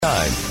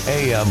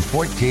AM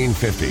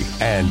 1450,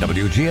 and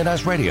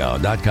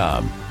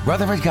WGNSradio.com.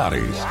 Rutherford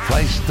County's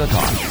place to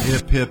talk.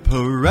 Hip, hip,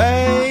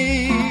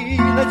 hooray,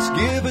 let's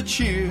give a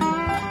cheer.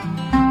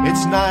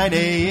 It's 9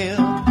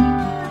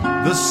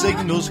 a.m., the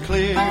signal's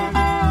clear.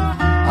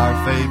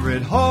 Our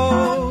favorite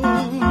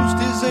host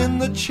is in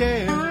the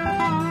chair.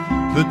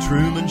 The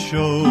Truman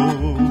Show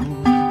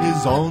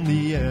is on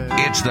the air.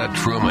 It's The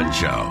Truman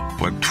Show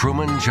with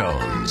Truman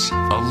Jones.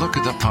 A look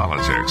at the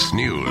politics,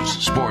 news,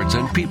 sports,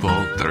 and people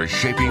that are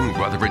shaping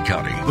Rutherford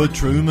County. The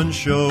Truman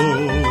Show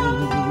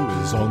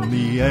is on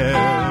the air.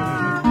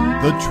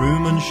 The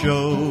Truman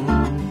Show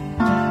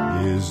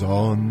is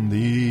on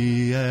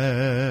the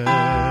air.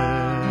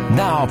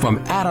 Now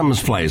from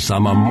Adams Place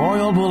on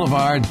Memorial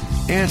Boulevard,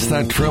 it's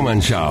The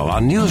Truman Show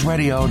on News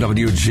Radio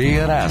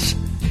WGNS.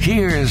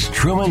 Here's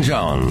Truman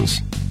Jones.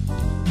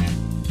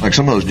 Like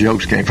some of those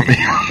jokes came from me.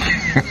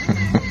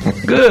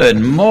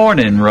 Good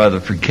morning,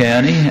 Rutherford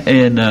County.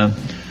 And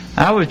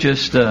I was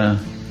just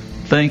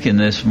thinking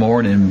this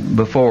morning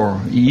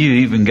before you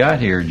even got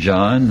here,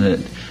 John, that,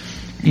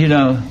 you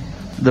know,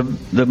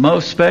 the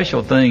most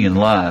special thing in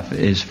life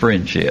is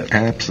friendship.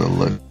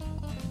 Absolutely.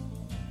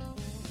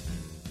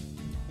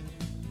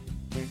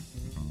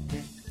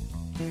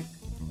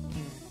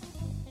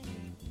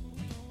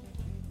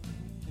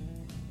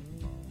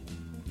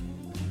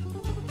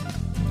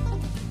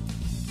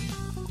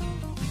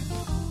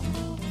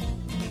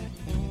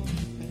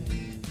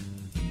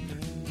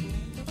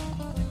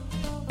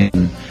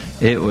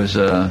 It was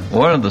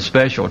one of the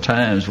special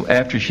times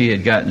after she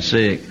had gotten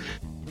sick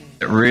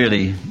that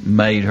really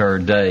made her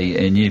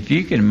day. And if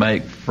you can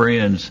make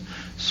friends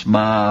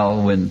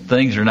smile when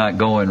things are not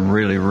going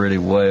really, really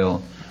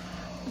well,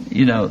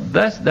 you know,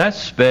 that's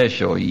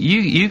special.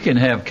 You can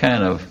have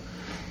kind of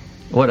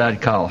what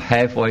I'd call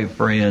halfway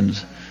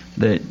friends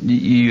that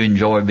you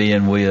enjoy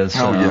being with.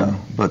 Yeah.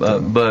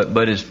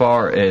 But as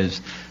far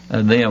as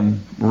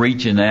them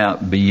reaching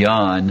out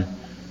beyond,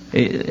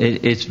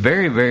 it's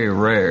very, very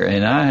rare,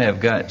 and I have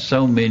got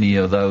so many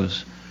of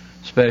those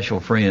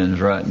special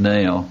friends right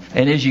now.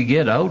 And as you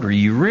get older,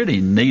 you really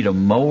need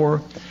them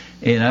more.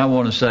 And I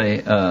want to say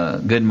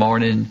good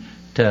morning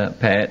to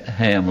Pat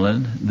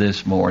Hamlin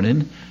this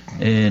morning,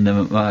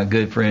 and my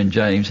good friend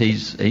James.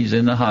 He's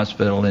in the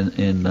hospital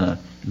in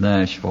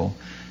Nashville,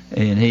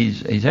 and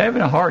he's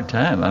having a hard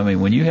time. I mean,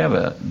 when you have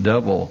a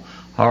double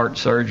heart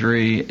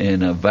surgery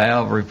and a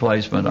valve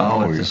replacement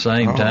all at the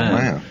same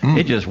time,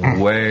 it just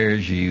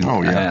wears you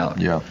out.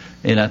 Yeah.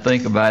 And I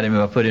think about him,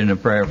 I put in a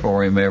prayer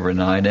for him every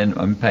night,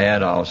 and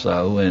Pat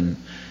also. And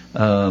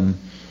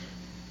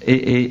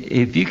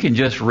if you can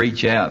just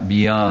reach out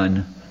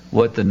beyond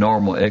what the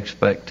normal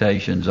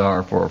expectations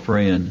are for a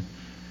friend,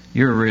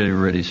 you're really,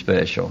 really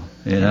special.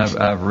 And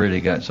I've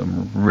really got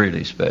some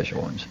really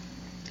special ones.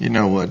 You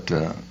know what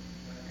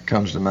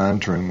comes to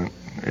mind, Truman,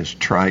 as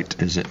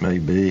trite as it may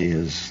be,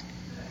 is,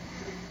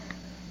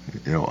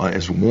 you know,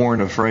 as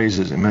worn a phrase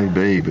as it may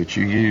be, but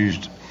you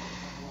used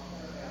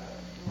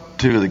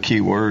two of the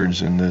key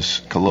words in this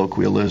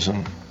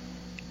colloquialism.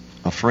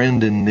 A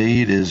friend in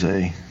need is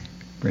a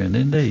friend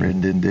indeed.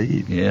 Friend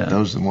indeed. Yeah.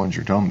 Those are the ones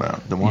you're talking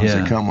about. The ones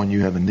that come when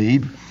you have a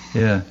need.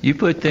 Yeah. You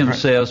put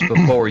themselves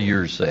before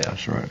yourself.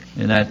 That's right.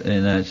 And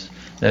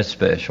that's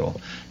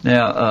special.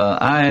 Now,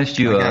 I asked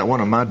you. I got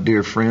one of my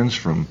dear friends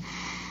from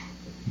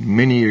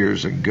many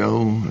years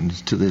ago, and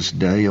to this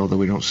day, although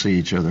we don't see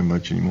each other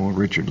much anymore,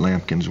 Richard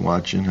Lampkin's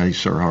watching. Hey,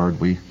 Sir Hard,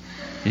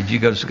 Did you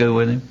go to school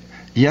with him?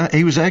 Yeah,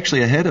 he was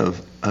actually ahead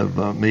of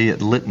me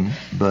at Lytton,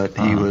 but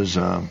he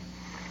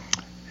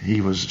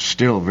was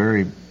still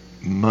very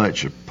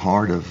much a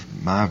part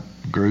of my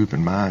group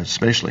and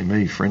especially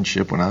me,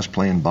 friendship. When I was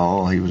playing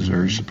ball, he was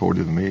very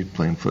supportive of me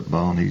playing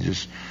football, and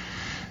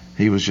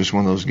he was just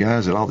one of those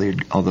guys that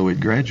although he'd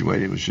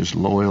graduated, was just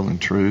loyal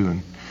and true.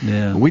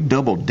 And we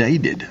double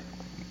dated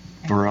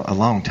for a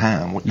long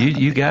time.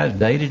 You guys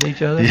dated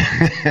each other?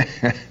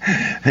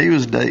 He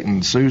was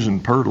dating Susan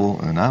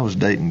Pirtle, and I was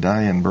dating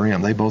Diane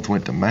Brim. They both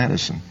went to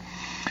Madison.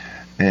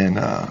 And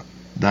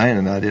Diane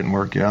and I didn't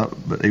work out,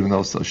 but even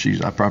though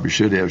I probably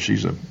should have.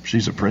 She's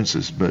a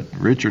princess. But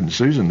Richard and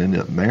Susan ended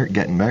up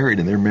getting married,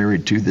 and they're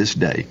married to this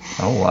day.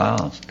 Oh,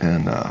 wow.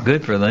 And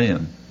good for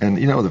them. And,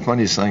 you know, the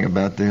funniest thing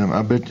about them,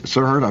 I bet,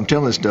 Sir Hurt, I'm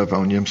telling this stuff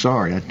on you. I'm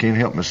sorry. I can't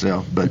help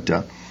myself. But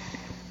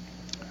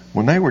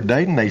when they were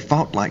dating, they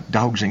fought like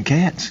dogs and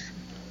cats.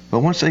 But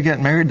once they got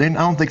married, I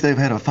don't think they've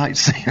had a fight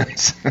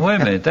since. Wait a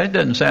minute, that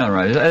doesn't sound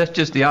right. That's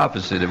just the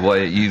opposite of the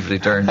way it usually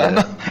turns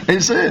out. It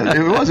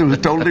was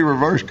totally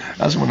reversed.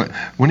 That's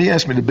when he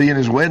asked me to be in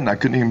his wedding, I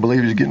couldn't even believe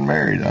he was getting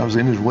married. I was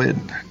in his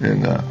wedding,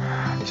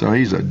 and so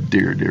he's a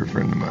dear, dear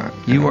friend of mine.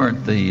 You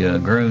weren't the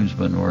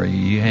groomsman, were you?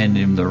 You handed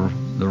him the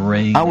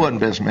ring. I wasn't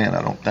best man,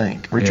 I don't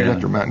think. Richard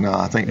no,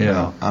 I think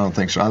no, I don't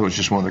think so. I was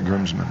just one of the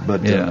groomsmen,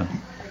 but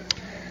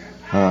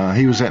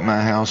he was at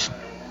my house.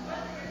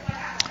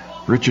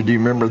 Richard, do you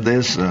remember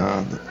this?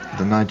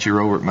 The night you were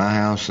over at my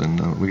house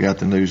and we got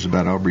the news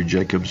about Aubrey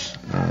Jacobs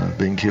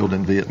being killed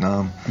in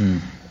Vietnam.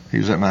 He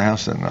was at my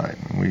house that night.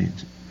 And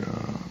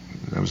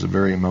That was a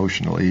very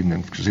emotional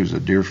evening because he was a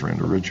dear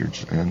friend of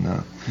Richard's,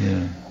 and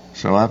Yeah.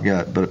 so I've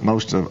got, but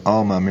most of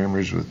all my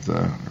memories with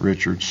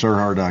Richard, Sir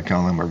Hart, I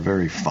call him, are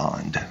very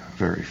fond,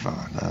 very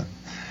fond.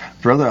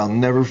 Brother, I'll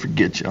never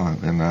forget you,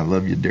 and I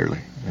love you dearly.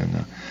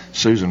 And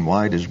Susan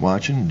White is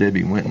watching,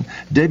 Debbie Winton.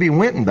 Debbie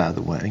Winton, by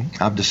the way,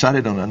 I've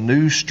decided on a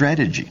new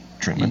strategy,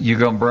 Truman. You're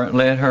going to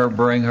let her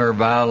bring her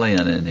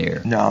violin in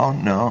here?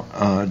 No.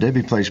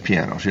 Debbie plays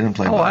piano. She doesn't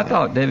play violin. I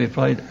thought Debbie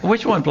played.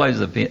 Which one plays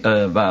the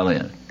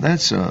violin?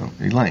 That's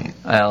Elaine.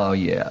 Oh,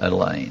 yeah,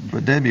 Elaine.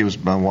 But Debbie was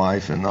my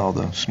wife in all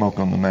the Smoke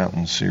on the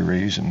Mountain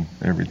series and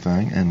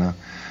everything. And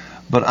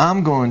but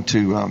I'm going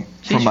to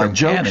She's from my from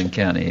jokes. Cannon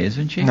County,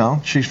 isn't she?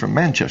 No, she's from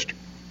Manchester.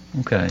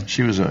 Okay.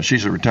 She's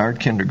a retired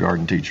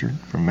kindergarten teacher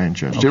from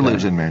Manchester. Still Okay.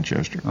 lives in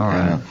Manchester. All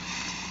right.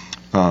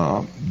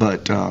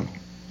 And,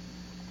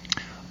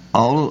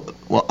 all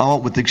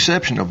with the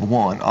exception of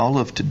one, all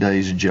of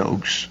today's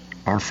jokes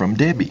are from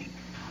Debbie.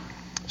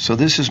 So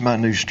this is my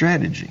new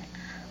strategy.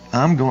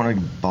 I'm going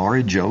to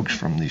borrow jokes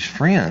from these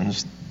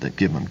friends that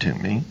give them to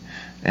me,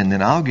 and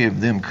then I'll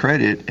give them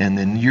credit, and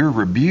then your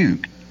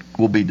rebuke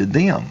will be to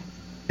them.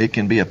 It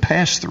can be a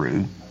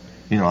pass-through.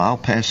 I'll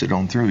pass it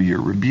on through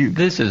your rebuke.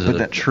 This is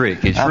a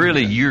trick. It's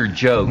really your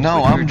joke.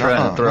 No, but you're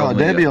trying to throw me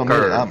Debbie, a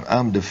curve.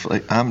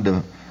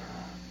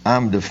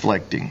 I'm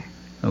deflecting.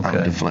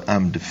 Okay.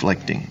 I'm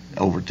deflecting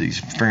over to these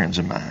friends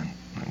of mine.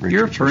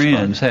 Your Richard's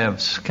friends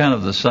have kind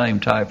of the same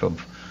type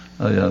of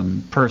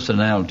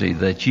personality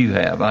that you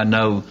have. I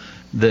know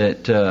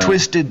that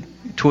Twisted.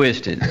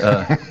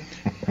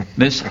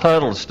 Miss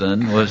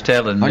Huddleston was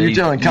telling me. Are you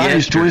telling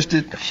Connie's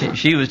twisted?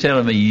 She was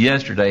telling me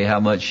yesterday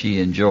how much she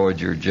enjoyed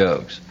your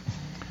jokes,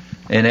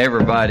 and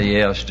everybody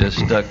else just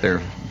stuck their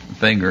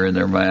finger in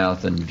their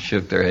mouth and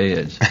shook their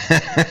heads.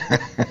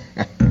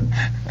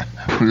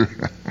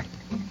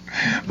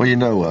 Well, we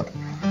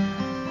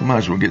might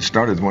as well get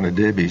started with one of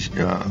Debbie's.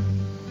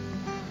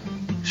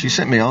 She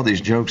sent me all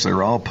these jokes. They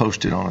were all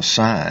posted on a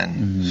sign.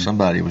 Mm-hmm.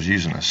 Somebody was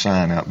using a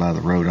sign out by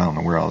the road. I don't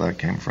know where all that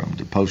came from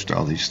to post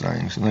all these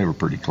things, and they were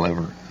pretty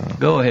clever.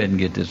 Go ahead and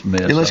get this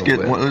mess. We'll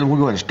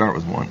go ahead and start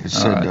with one.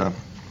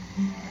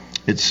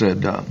 It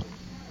said,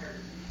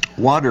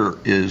 water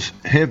is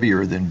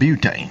heavier than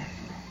butane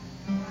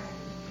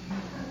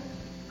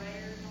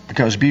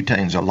because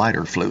butane's a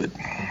lighter fluid.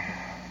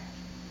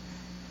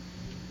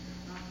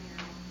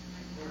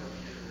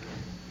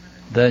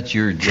 That's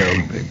your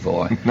joke, big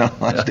boy. No,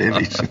 that's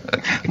Debbie's.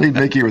 Leave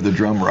Mickey with the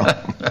drum roll.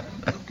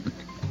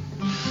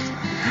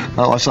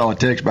 I saw a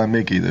text by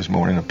Mickey this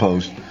morning, a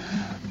post.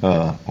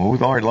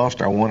 We've already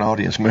lost our one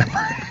audience member.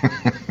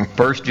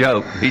 First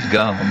joke, he's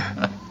gone.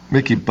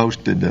 Mickey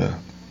posted,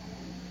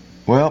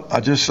 I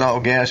just saw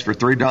gas for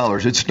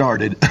 $3. It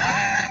started.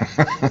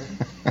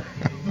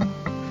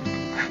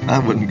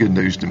 That wasn't good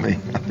news to me.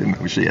 I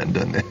didn't know she hadn't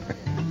done that.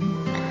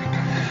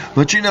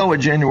 But you know what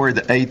January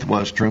the 8th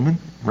was, Truman,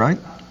 right?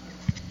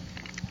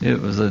 It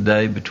was the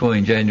day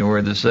between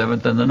January the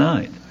 7th and the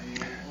 9th.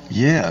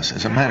 Yes.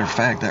 As a matter of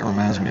fact, that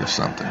reminds me of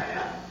something.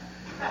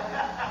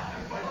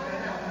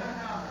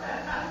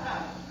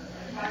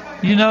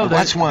 You know,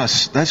 that's why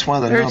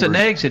the there's an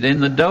exit in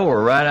the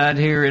door right out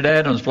here at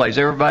Adams Place.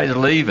 Everybody's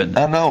leaving.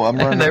 I know. I'm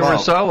running. And they were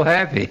so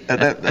happy.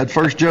 That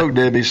first joke,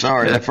 Debbie.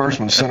 Sorry, that first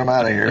one sent them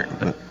out of here.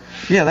 But,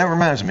 yeah, that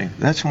reminds me.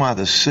 That's why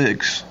the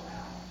 6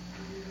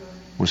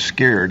 was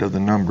scared of the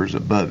numbers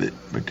above it,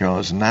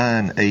 because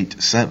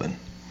 987.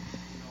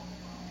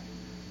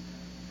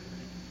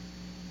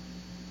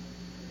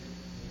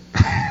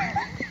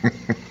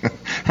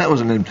 That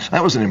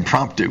was an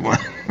impromptu one.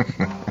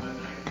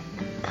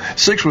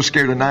 6 was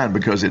scared of 9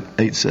 because it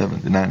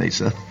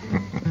 987.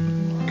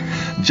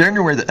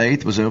 January the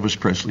 8th was Elvis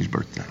Presley's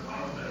birthday.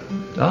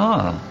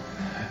 Ah.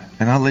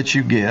 And I'll let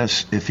you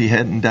guess, if he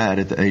hadn't died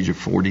at the age of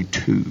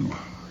 42,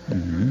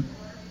 mm-hmm.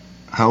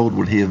 How old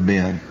would he have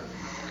been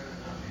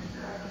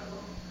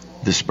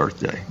this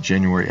birthday,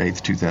 January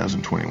 8th,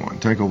 2021?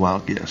 Take a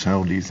wild guess. How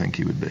old do you think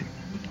he would be?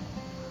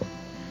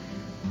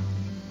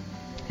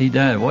 He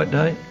died what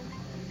date?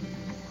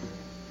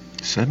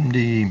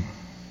 70.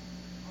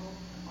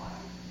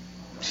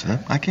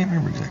 I can't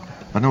remember exactly.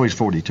 I know he's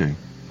 42.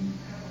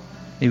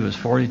 He was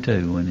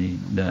 42 when he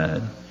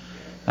died.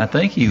 I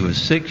think he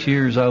was 6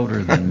 years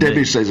older than Debbie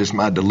me. says it's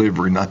my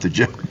delivery, not the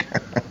joke.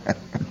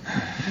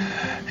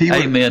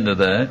 Amen to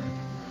that.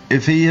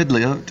 If he had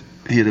lived,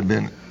 he'd have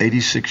been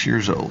 86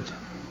 years old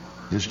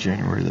this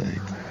January the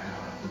 8th.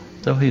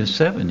 So he was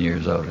 7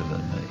 years older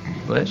than me.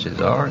 Bless his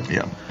heart.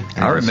 Yeah.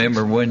 I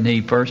remember when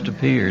he first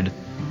appeared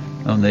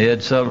on the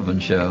Ed Sullivan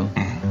Show.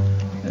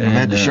 And I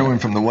had to show him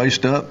from the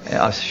waist up.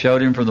 I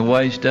showed him from the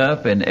waist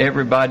up, and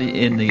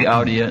everybody in the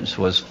audience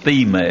was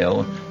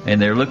female,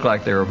 and they looked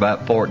like they were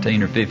about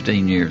 14 or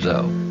 15 years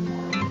old.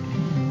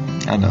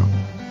 I know.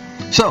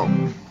 So,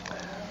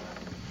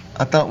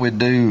 I thought we'd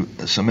do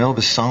some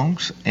Elvis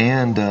songs,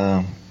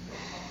 and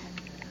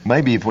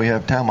maybe if we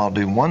have time, I'll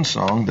do one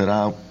song that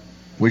I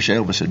wish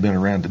Elvis had been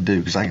around to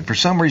do, because for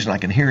some reason I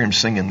can hear him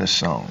singing this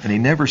song, and he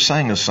never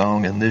sang a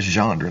song in this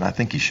genre, and I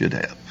think he should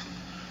have.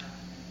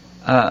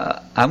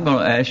 I'm going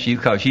to ask you,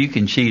 because you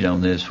can cheat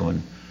on this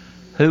one.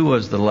 Who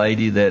was the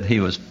lady that he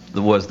was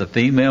the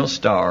female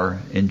star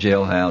in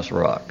Jailhouse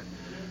Rock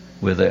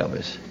with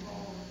Elvis?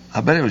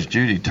 I bet it was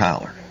Judy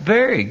Tyler.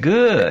 Very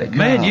good.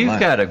 Man, you've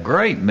got a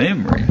great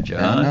memory,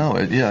 John. I know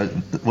it. Yeah.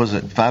 Was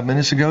it 5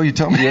 minutes ago you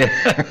told me? Yeah.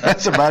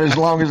 That's about as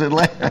long as it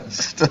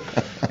lasts.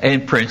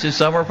 And Princess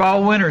Summer,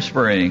 Fall, Winter,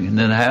 Spring, and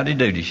then the Howdy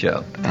Doody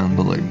Show.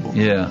 Unbelievable.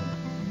 Yeah.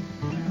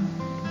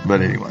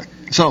 But anyway,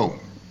 so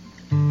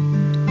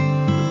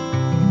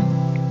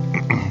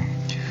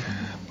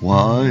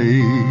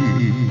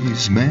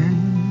wise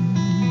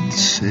men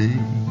say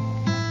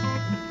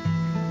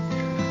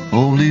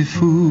only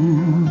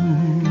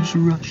fools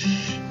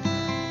rush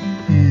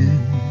in,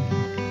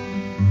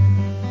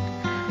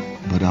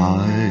 but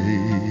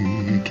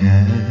I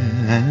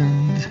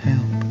can't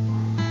help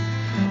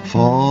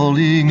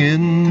falling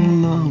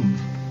in love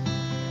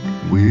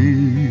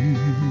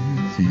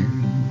with you.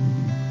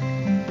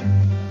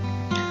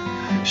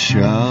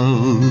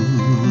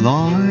 Shall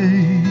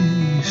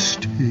I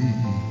stay?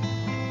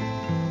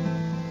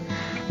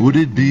 Would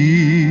it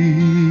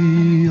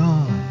be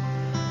a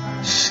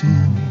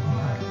sin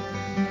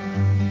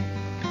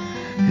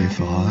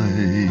if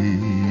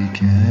I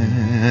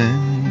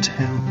can't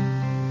help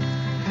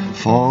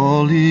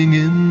falling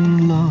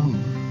in love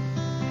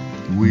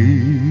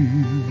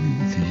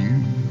with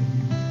you?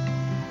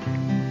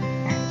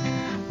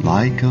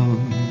 Like a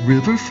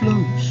river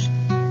flows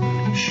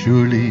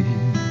surely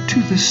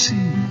to the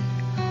sea,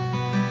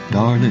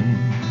 darling,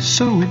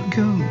 so it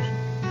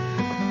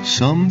goes.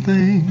 Some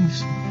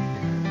things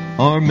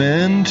are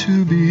meant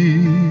to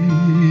be.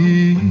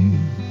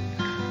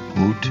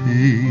 Oh,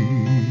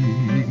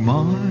 take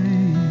my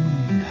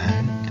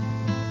hand,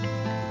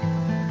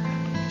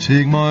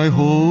 take my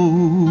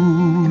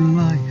whole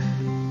life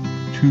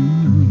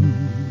too,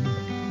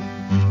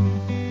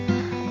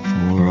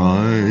 for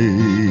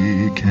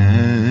I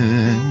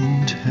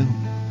can't help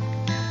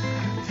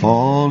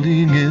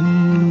falling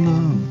in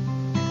love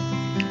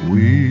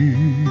with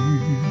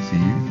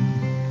you.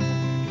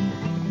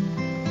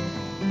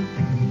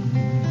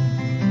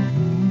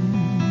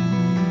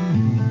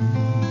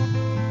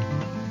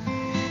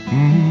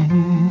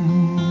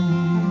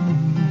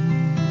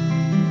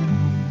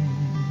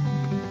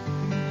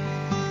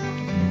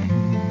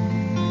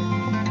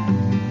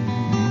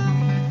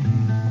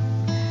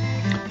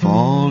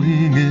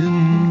 Falling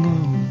in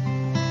love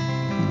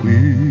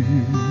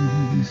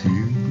with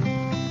you.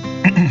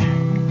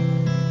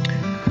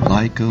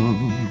 Like a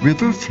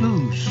river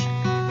flows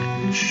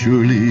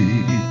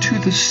surely to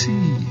the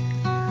sea,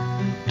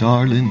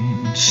 darling,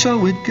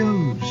 so it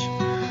goes.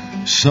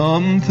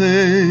 Some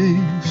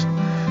things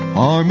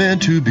are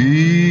meant to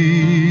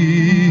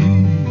be.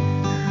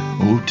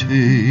 Oh,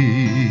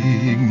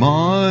 take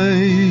my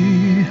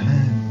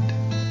hand,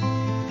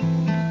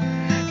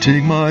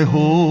 take my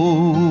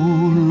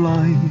whole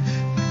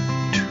life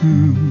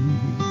too,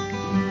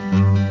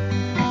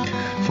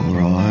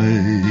 for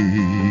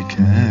I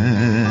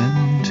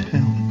can't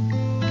help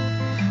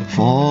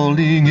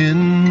falling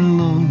in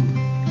love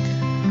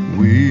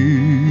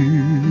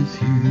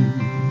with you.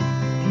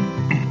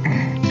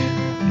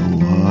 No,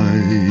 I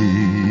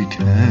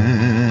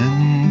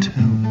can't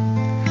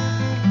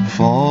help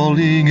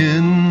falling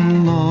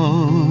in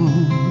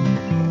love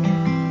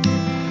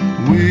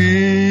with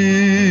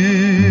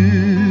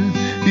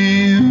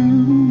you.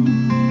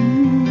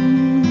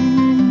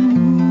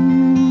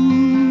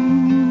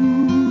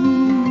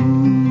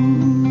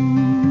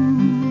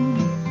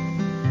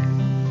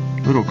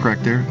 Little crack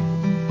there.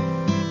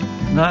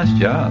 Nice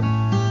job.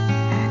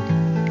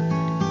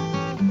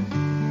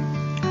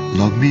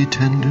 Love me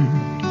tender,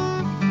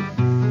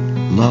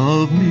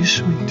 love me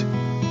sweet,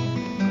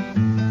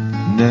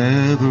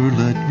 never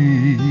let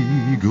me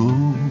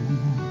go.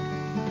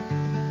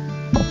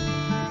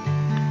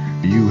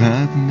 You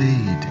have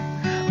made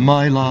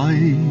my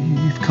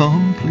life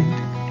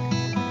complete,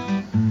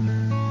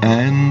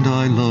 and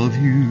I love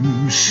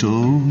you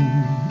so.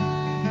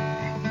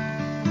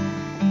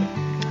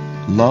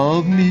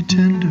 Love me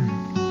tender,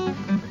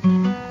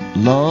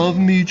 love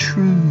me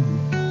true,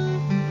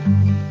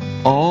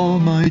 all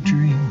my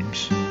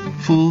dreams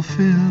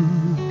fulfill.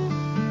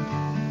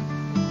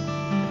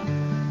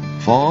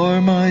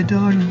 For my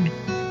darling,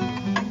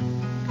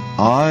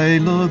 I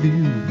love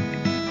you,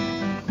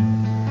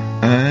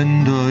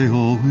 and I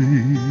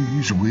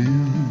always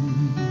will.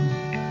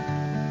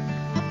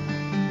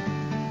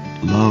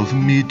 Love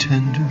me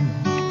tender,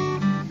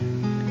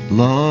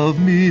 love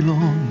me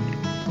long,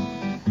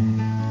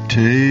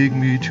 take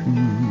me to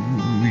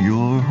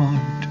your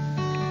heart,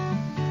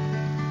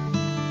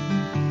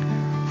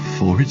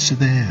 for it's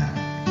there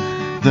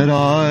that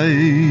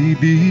I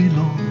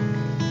belong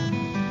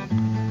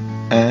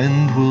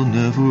and will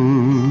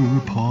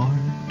never part.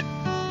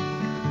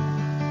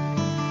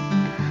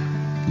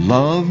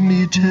 Love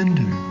me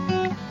tender,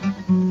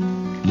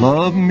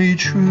 love me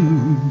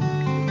true,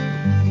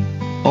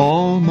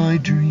 all my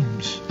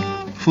dreams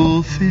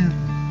fulfill.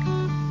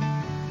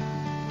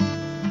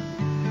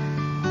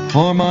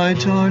 For my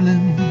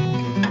darling,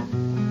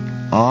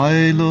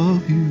 I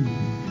love you,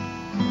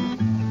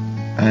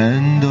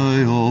 and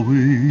I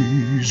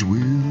always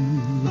will.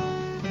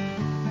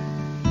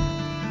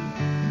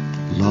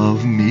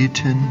 Love me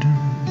tender,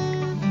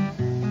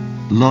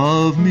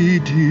 love me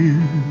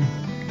dear,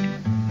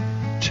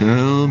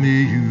 tell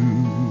me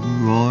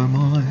you are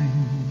mine.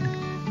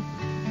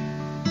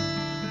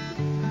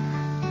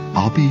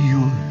 I'll be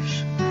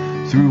yours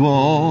through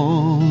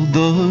all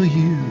the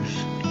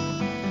years,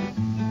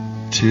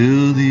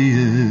 till the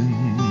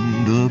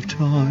end of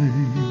time.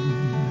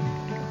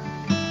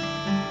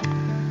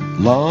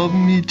 Love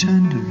me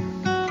tender,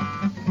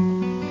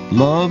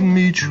 love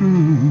me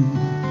true,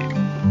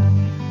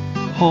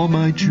 all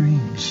my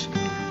dreams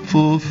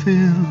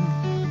fulfill.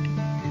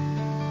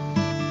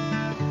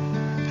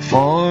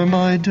 For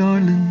my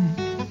darling,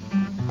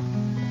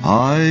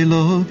 I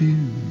love you,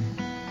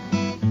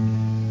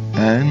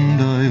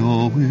 and I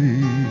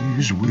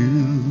always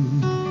will.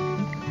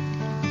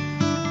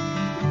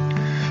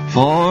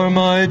 For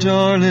my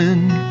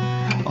darling,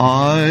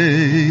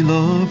 I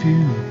love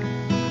you,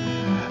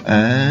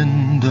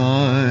 and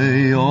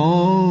I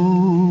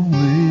always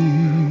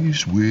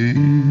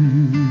will.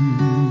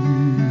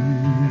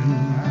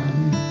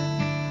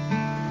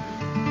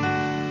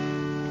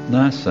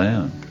 Nice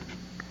sound.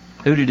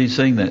 Who did he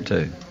sing that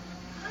to?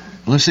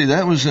 Let's see,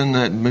 that was in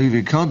that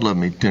movie called Love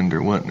Me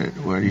Tender, wasn't it?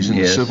 Where he's in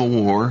the Civil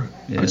War.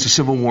 Yes. It's a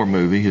Civil War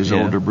movie. His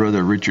older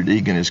brother, Richard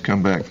Egan, has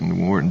come back from the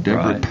war, and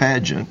Deborah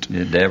Paget.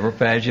 Yeah, Deborah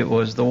Paget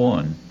was the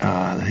one.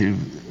 Who,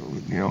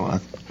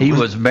 he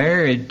was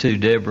married to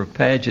Deborah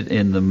Paget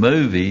in the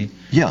movie.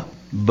 Yeah.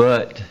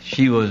 But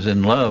she was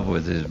in love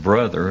with his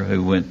brother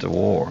who went to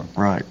war.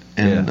 Right.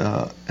 And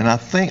and I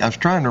think I was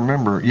trying to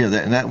remember. Yeah,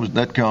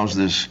 that caused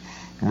this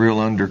real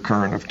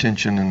undercurrent of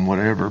tension and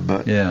whatever.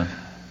 But yeah.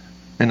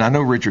 And I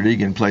know Richard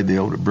Egan played the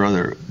older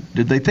brother.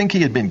 Did they think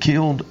he had been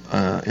killed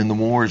in the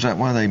war? Is that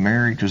why they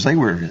married? Because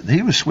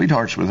he was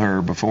sweethearts with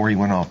her before he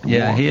went off to war.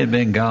 Yeah, he had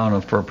been gone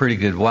for a pretty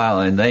good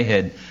while, and they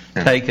had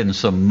taken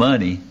some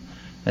money.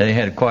 They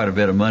had quite a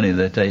bit of money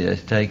that they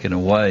had taken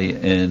away,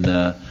 and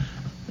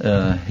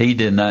he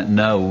did not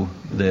know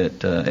that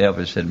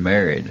Elvis had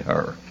married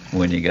her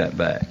when he got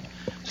back.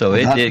 So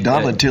it did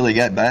not until he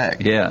got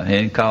back. Yeah, and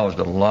it caused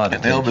a lot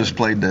of tension. Elvis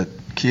played that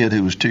kid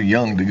who was too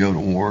young to go to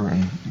war,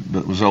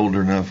 but was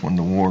older enough when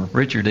the war.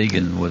 Richard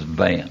Egan was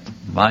Vance.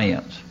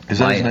 Is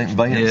that his name,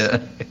 Vance? Yeah.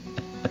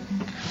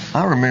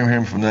 I remember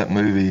him from that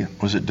movie.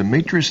 Was it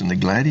Demetrius and the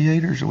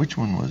Gladiators, or which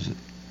one was it?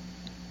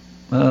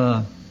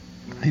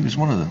 He was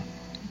one of them.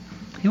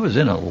 He was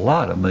in a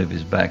lot of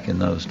movies back in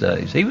those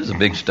days. He was a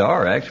big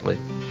star, actually.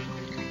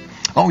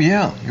 Oh,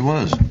 yeah, he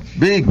was.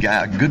 Big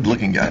guy,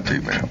 good-looking guy,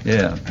 too, man.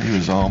 Yeah. He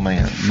was all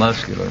man.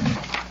 Muscular.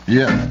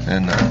 Yeah.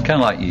 And kind of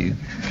like you.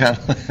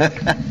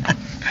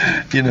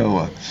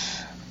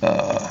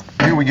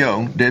 Here we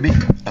go, Debbie.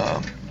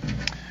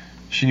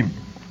 She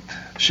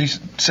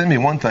sent me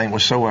one thing that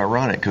was so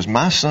ironic, because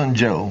my son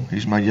Joe,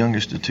 he's my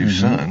youngest of two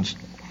sons,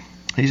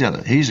 he's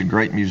a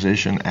great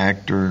musician,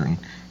 actor, and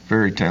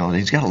very talented.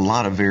 He's got a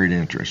lot of varied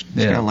interests.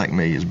 He's kind of like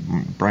me. His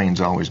brain's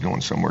always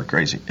going somewhere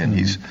crazy. And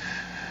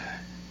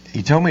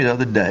he told me the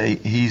other day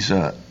he's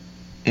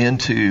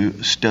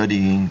into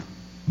studying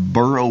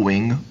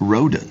burrowing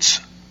rodents.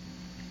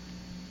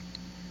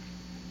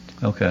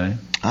 Okay.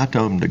 I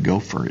told him to go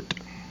for it.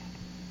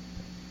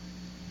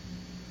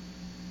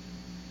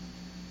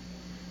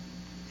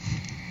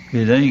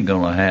 It ain't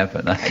going to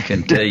happen. I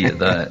can tell you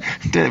that.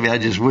 Debbie, I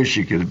just wish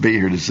you could be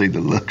here to see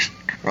the looks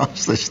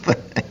across this thing.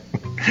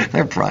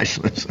 They're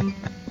priceless.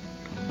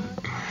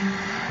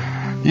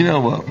 You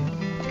know what?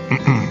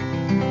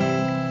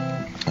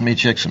 Let me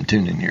check some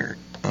tuning here.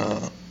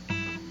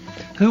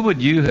 Who would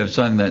you have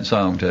sung that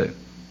song to?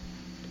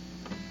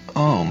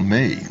 Oh,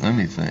 me. Let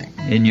me think.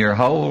 In your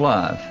whole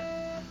life,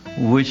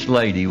 which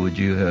lady would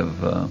you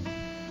have?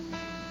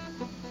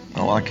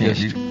 I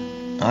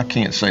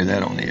can't say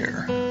that on the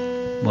air.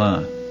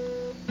 Why?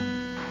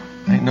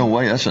 Ain't no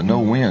way. That's a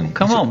no-win.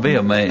 Come on, be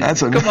a man.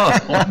 Come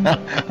on.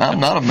 I'm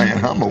not a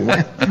man. I'm a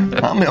wimp.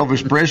 I'm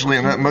Elvis Presley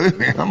in that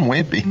movie. I'm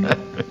wimpy.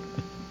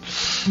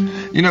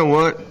 You know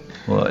what?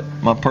 What?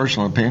 My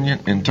personal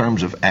opinion, in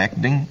terms of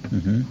acting,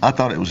 I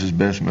thought it was his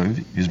best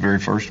movie, his very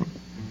first one.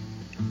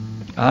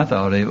 I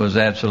thought it was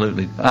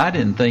absolutely. I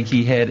didn't think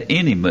he had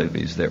any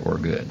movies that were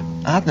good.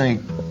 I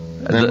think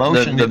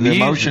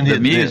the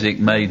music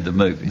made the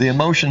movie. The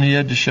emotion he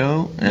had to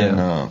show,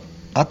 and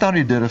I thought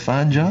he did a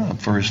fine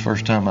job for his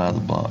first time out of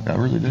the block. I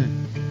really did.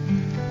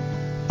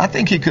 I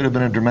think he could have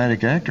been a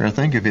dramatic actor. I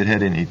think if it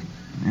had any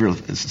real,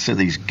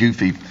 these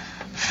goofy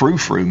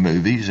frou-frou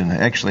movies and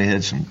actually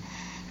had some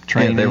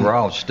training. Yeah, they were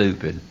all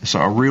stupid.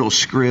 So a real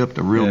script,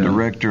 a real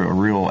director, a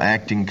real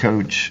acting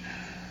coach.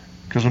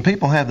 Because when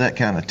people have that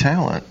kind of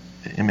talent,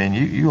 I mean,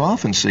 you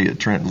often see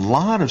it. A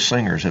lot of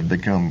singers have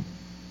become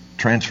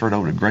transferred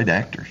over to great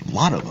actors. A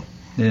lot of them.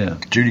 Yeah.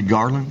 Judy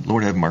Garland,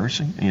 Lord have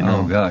mercy. You know.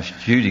 Oh gosh,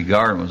 Judy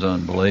Garland was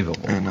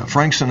unbelievable. And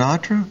Frank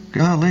Sinatra,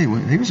 golly,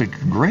 he was a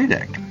great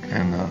actor.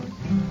 And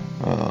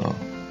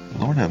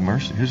Lord have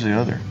mercy, who's the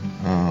other?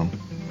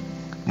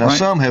 Now, Right.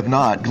 some have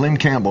not. Glenn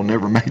Campbell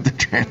never made the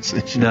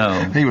transition. No.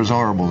 He was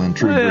horrible in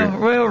True Grit.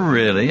 Well,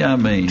 really, I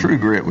mean, True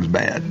Grit was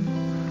bad.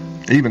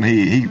 Even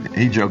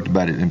he joked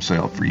about it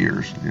himself for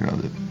years. You know,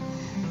 that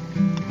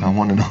my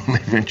one and only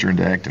venture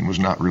into acting was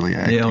not really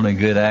acting. the only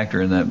good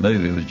actor in that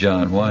movie was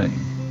John Wayne.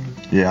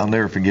 Yeah, I'll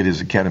never forget his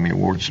Academy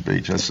Award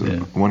speech. That's the Yeah.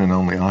 one and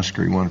only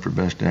Oscar he won for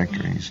Best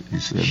Actor. He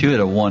said, Should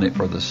have won it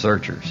for The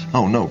Searchers.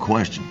 "Oh, no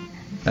question,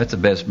 That's the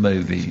best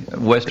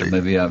Western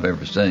movie I've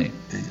ever seen.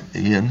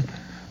 Ian."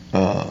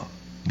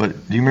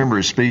 But do you remember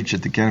his speech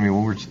at the Academy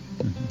Awards?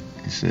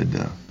 He said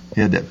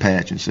he had that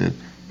patch and said,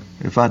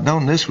 "If I'd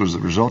known this was the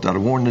result, I'd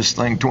have worn this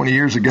thing 20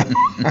 years ago."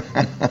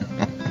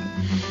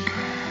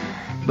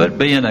 But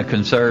being a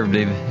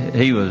conservative,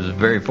 he was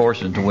very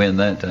fortunate to win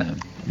that time.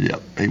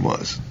 Yep, he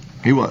was.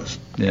 He was.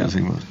 Yeah. Yes,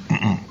 he was.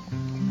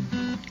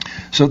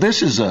 So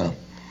this is one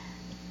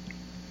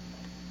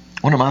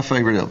of my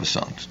favorite Elvis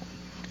songs.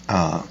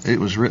 It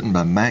was written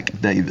by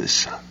Mac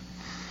Davis.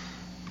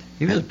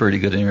 He was a pretty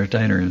good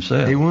entertainer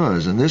himself. He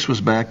was, and this was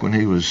back when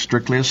he was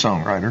strictly a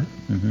songwriter,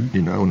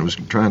 you know, and was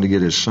trying to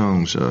get his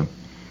songs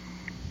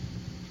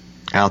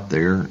out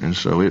there, and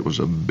so it was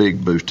a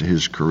big boost to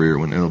his career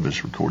when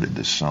Elvis recorded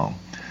this song.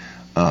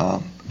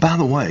 By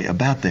the way,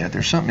 about that,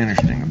 there's something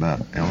interesting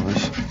about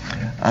Elvis.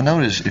 I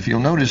noticed, if you'll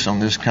notice on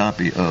this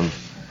copy of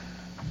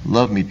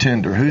Love Me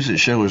Tender, who's it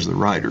show as the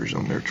writers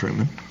on there,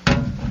 Truman?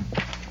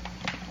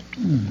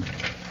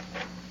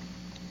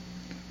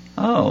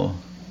 Oh,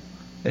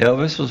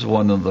 Elvis was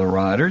one of the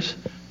writers,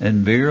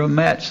 and Vera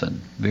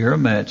Matson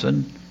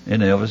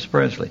and Elvis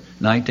Presley,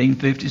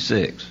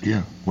 1956.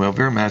 Yeah, well,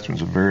 Vera Matson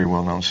was a very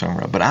well-known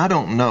songwriter, but I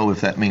don't know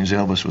if that means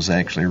Elvis was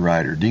actually a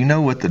writer. Do you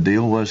know what the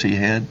deal was he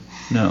had?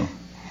 No.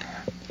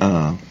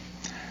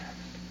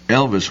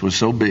 Elvis was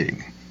so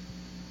big.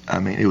 I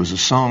mean, it was a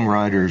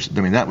songwriter's,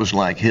 I mean, that was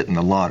like hitting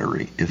the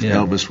lottery if Yeah.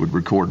 Elvis would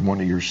record one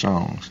of your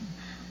songs.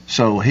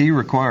 So he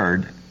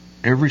required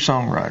every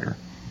songwriter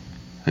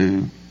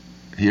who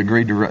he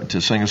agreed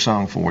to sing a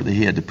song for, that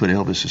he had to put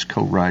Elvis as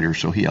co-writer,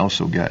 so he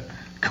also got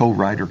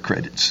co-writer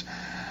credits.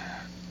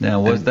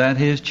 Now, was that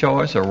his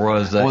choice, or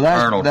was that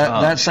Colonel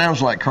Tom? That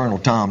sounds like Colonel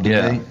Tom to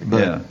Yeah, me.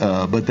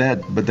 But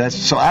that's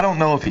so. I don't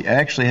know if he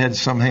actually had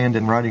some hand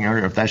in writing, or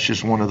if that's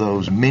just one of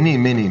those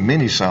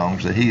many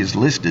songs that he is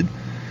listed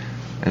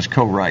as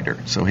co-writer.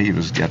 So he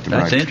got the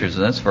right. That's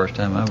interesting. That's the first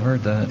time I've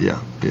heard that.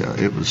 Yeah,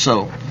 it was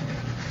so.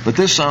 But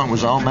this song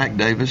was all Mac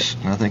Davis,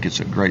 and I think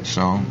it's a great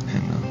song.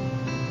 And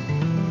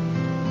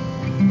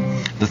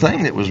the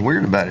thing that was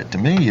weird about it to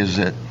me is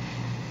that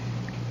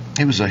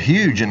it was a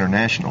huge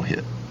international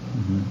hit.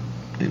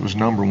 It was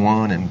number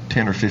one in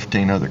 10 or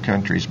 15 other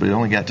countries, but it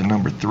only got to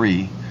number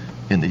 3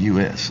 in the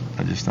U.S.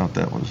 I just thought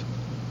that was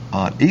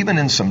odd. Even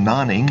in some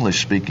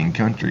non-English speaking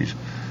countries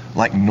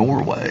like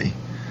Norway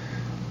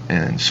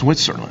and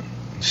Switzerland,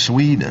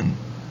 Sweden,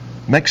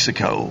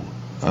 Mexico,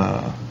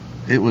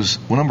 it was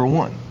number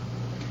 1.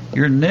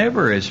 You're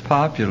never as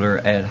popular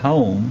at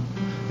home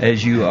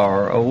as you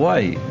are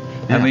away.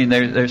 Yeah. I mean,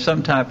 there's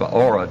some type of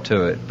aura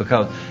to it,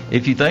 because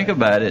if you think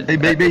about it, Hey,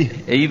 baby.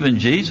 even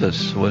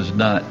Jesus was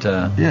not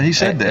He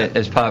said that.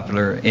 as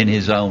popular in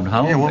his own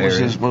home Yeah, what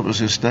area. was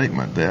his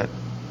statement? That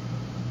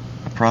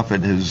a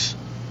prophet has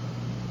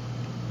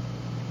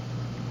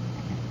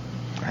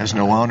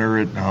no honor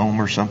at home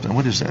or something.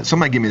 What is that?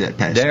 Somebody give me that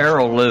passage.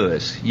 Darrell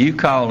Lewis, you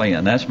call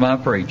in. That's my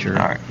preacher.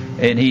 All right.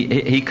 And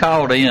he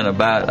called in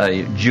about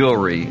a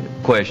jewelry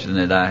question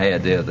that I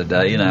had the other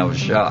day, and I was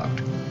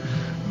shocked.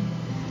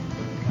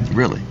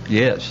 Really?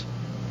 Yes.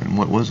 And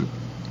what was it?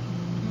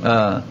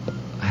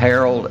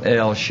 Harold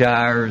L.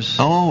 Shires.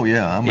 Oh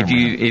yeah, I remember.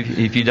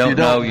 If you don't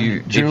know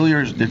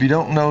jewelers, if you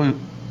don't know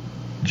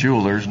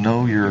jewelers,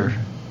 know your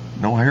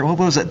hair. What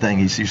was that thing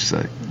he used to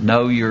say?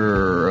 know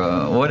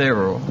your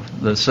whatever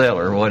the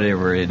seller,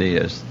 whatever it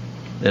is,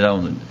 that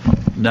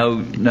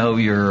know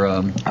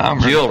your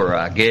jeweler,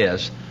 I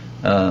guess.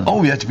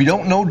 Oh, yes. If you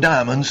don't know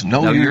diamonds,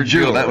 know your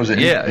jeweler. That was it.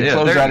 Yeah, it yeah.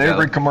 closed there out you go.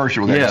 every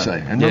commercial that Yeah, say.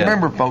 And yeah.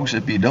 remember, folks,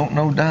 if you don't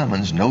know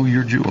diamonds, know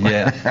your jeweler.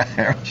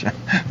 Yeah.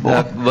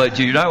 Boy, But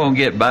you're not going to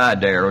get by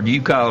Darrell.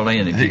 You call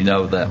in if you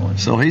know that one.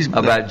 So he's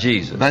about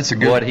Jesus. That's a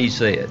good. What he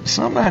said.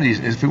 Somebody,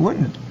 if it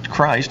wasn't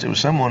Christ, it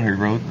was someone who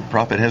wrote, "The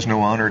prophet has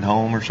no honor at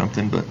home" or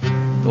something. But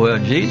Well,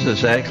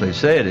 Jesus actually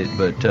said it,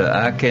 but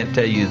I can't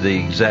tell you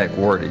the exact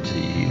wordage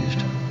he used.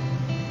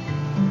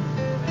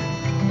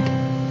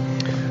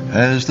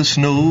 as the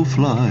snow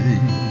flies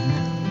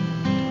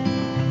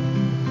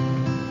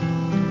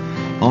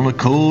on a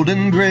cold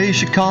and gray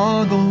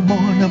Chicago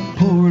morn, a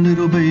poor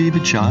little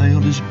baby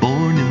child is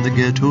born in the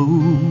ghetto,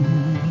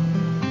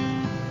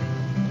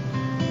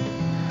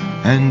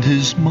 and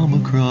his mama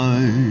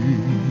cries.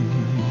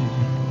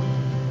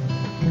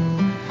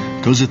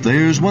 'Cause if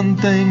there's one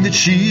thing that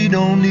she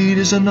don't need,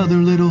 is another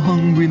little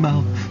hungry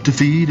mouth to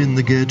feed in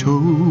the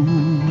ghetto.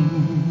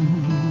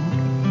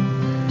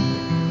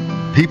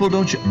 People,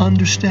 don't you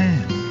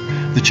understand?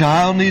 The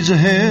child needs a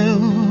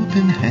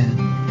helping hand,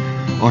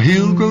 or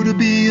he'll grow to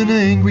be an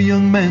angry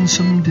young man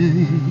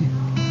someday.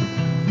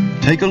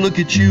 Take a look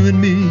at you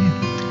and me.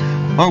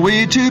 Are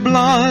we too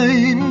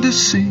blind to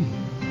see?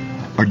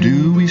 Or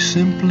do we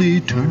simply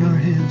turn our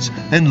heads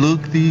and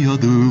look the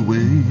other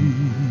way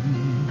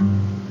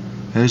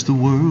as the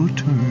world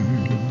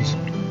turns?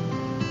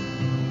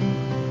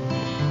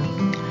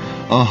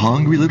 A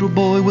hungry little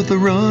boy with a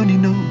runny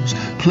nose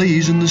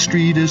plays in the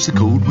street as the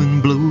cold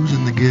wind blows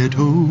in the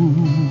ghetto.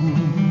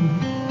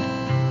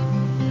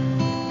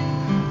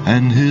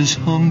 And his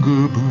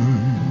hunger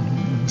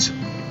burns.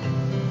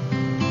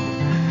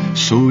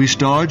 So he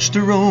starts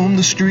to roam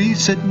the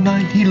streets at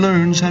night. He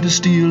learns how to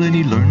steal and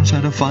he learns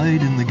how to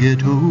fight in the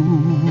ghetto.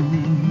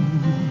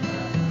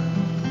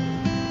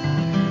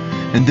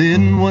 And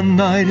then one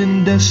night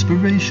in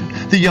desperation,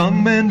 the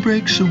young man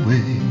breaks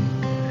away.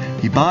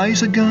 He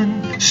buys a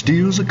gun,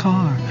 steals a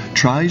car,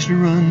 tries to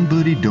run,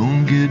 but he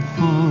don't get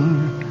far,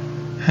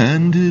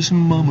 and his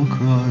mama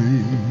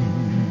cries.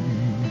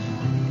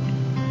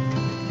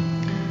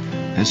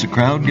 As the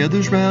crowd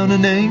gathers round,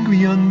 an angry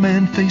young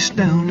man face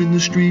down in the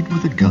street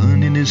with a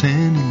gun in his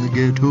hand in the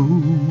ghetto.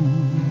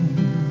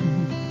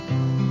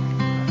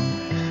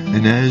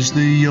 And as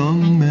the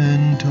young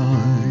man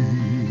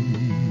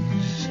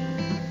dies,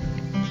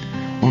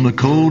 on a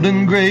cold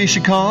and gray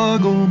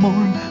Chicago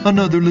morn,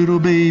 another little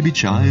baby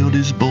child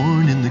is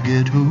born in the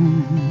ghetto.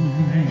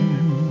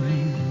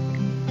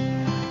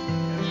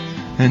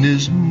 And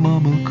his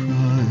mama cries,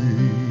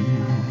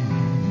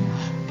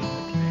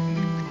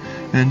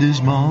 and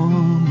his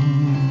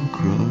mama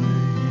cries.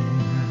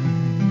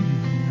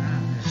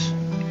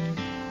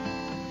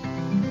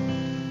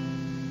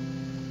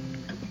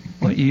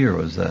 What year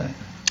was that?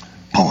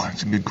 Oh,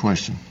 that's a good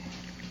question.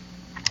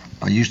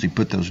 I usually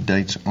put those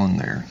dates on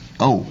there.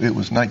 Oh, it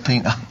was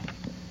 19...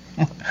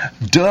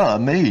 Duh,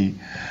 me.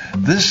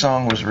 This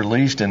song was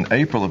released in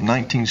April of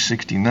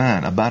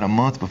 1969, about a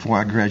month before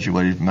I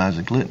graduated from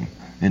Isaac Litton,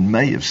 in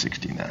May of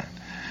 69.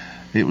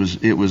 It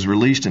was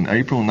released in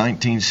April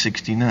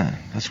 1969.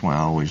 That's why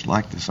I always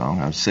liked the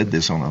song. I said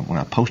this when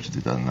I posted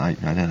it the other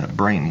night. I had a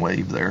brain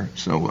wave there.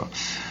 So, but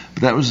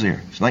that was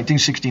there. It's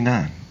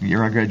 1969, the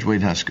year I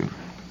graduated high school.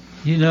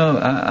 You know,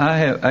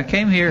 I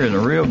came here in a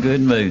real good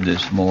mood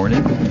this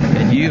morning,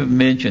 and you have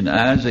mentioned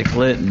Isaac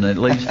Litton at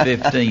least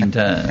 15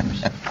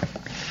 times.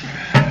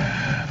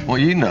 Well,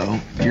 you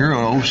know, you're an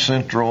old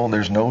Central.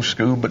 There's no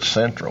school but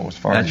Central as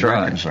far as you're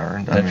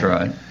concerned. That's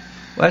right.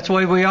 Well, that's the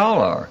way we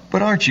all are.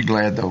 But aren't you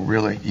glad, though,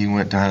 really, you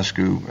went to high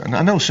school? And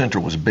I know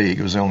Central was big.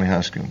 It was the only high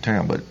school in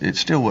town, but it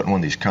still wasn't one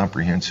of these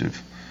comprehensive,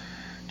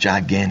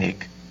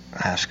 gigantic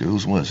high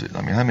schools, was it?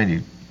 I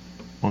mean,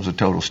 what was the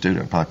total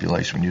student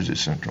population when you was at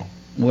Central?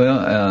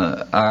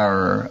 Well,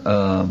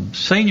 our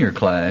senior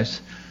class,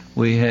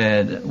 we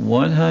had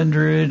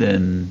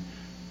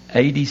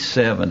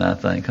 187, I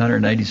think,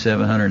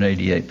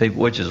 188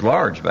 people, which is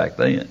large back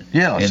then.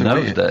 Yeah, in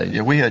those days.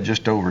 Yeah, we had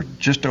just over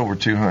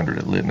 200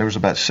 at Litton. There was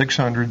about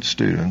 600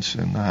 students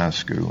in the high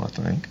school, I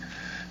think,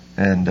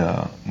 and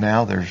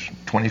now there's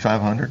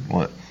 2,500.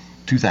 What?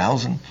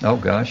 2,000? Oh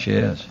gosh,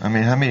 yes. I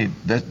mean, how many?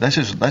 That's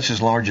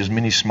as large as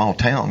many small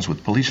towns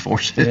with police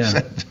forces.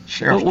 Yeah.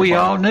 But we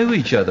all knew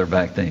each other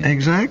back then.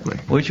 Exactly.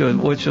 Which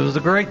was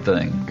a great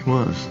thing. It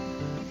was.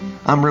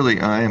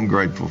 I am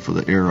grateful for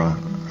the era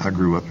I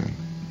grew up in.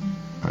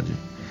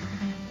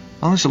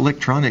 All this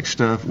electronic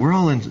stuff, we're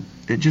all in.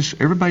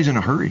 Everybody's in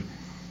a hurry.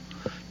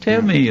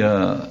 Tell me,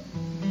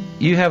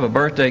 you have a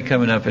birthday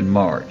coming up in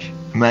March.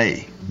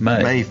 May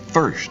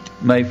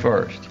 1st. May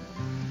 1st.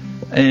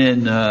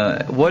 And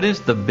what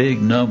is the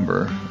big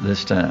number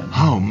this time?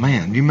 Oh,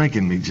 man, you're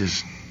making me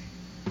just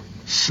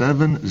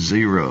 70.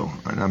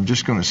 And I'm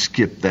just going to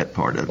skip that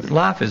part of it.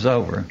 Life is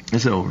over.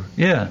 It's over?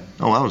 Yeah.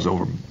 Oh, I was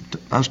over.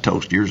 I was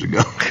toast years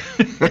ago.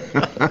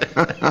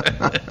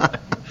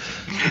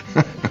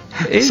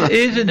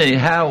 Isn't it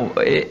how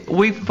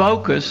we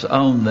focus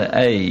on the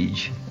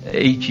age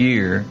each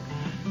year,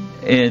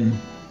 and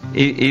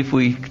if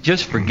we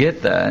just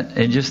forget that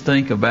and just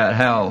think about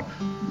how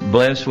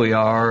blessed we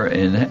are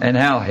and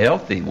how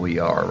healthy we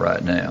are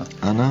right now.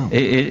 I know.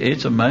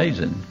 It's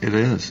amazing. It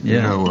is. Yeah.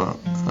 You know,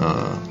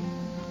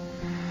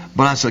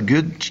 but it's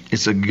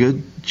a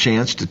good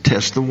chance to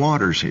test the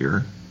waters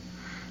here.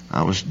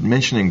 I was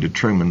mentioning to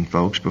Truman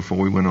folks before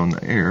we went on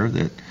the air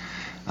that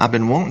I've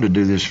been wanting to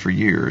do this for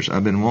years.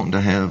 I've been wanting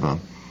to have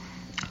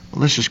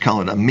let's just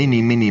call it a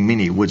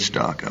mini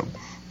Woodstock, a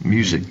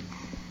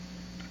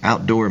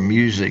outdoor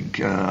music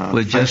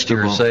with just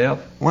festival.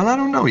 Yourself? Well, I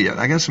don't know yet.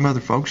 I got some other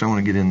folks I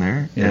want to get in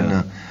there.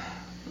 Yeah. And,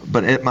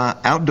 but at my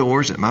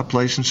outdoors, at my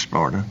place in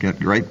Sparta, got a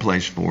great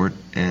place for it,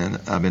 and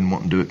I've been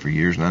wanting to do it for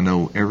years. And I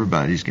know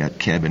everybody's got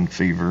cabin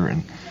fever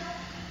and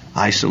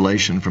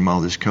isolation from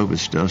all this COVID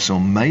stuff. So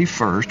May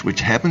 1st,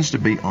 which happens to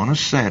be on a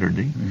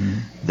Saturday,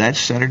 that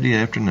Saturday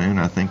afternoon,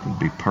 I think would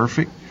be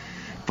perfect.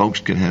 Folks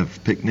could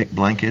have picnic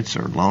blankets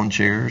or lawn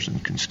chairs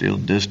and can still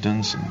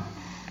distance, and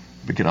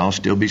we could all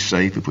still be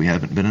safe if we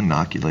haven't been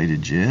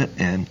inoculated yet.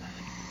 And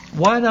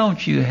why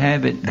don't you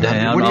have it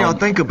down? What do y'all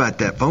think about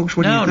that, folks?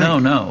 What do you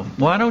think? No.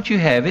 Why don't you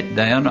have it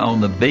down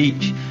on the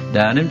beach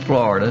down in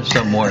Florida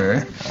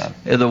somewhere?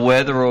 The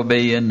weather will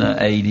be in the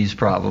 80s,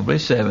 probably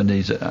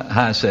 70s,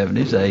 high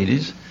 70s,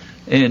 80s.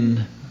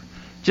 and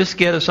just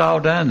get us all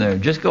down there.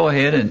 Just go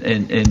ahead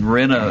and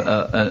rent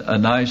a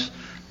nice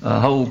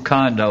whole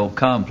condo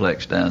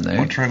complex down there.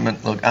 Well, Truman,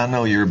 look, I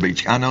know you're a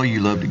beach. I know you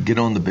love to get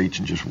on the beach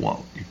and just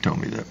walk. You told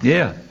me that.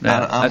 Yeah,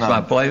 that's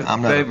my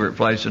favorite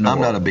place in the world.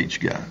 I'm not a beach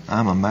guy.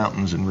 I'm a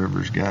mountains and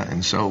rivers guy.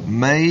 And so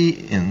May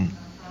in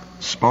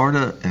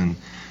Sparta and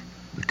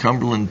the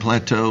Cumberland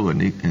Plateau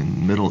and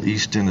in Middle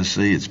East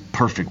Tennessee, it's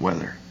perfect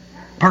weather.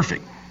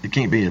 Perfect. It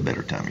can't be a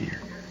better time of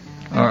year.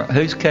 All right,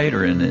 who's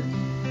catering it?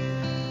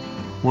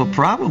 Well,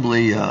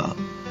 probably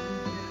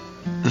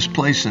this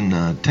place in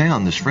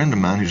town, this friend of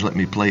mine who's let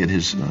me play at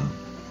his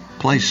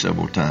place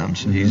several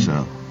times.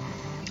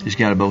 Mm-hmm. He's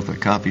got both a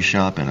coffee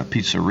shop and a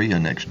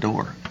pizzeria next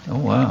door. Oh,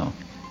 wow.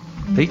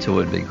 Pizza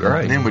would be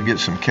great. Then we'd get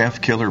some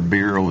Calf Killer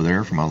beer over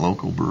there from a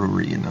local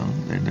brewery, you know.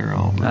 They're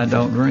all... I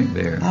don't drink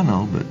beer. I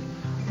know, but...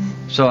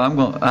 So I'm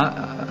going...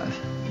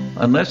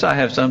 unless I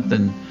have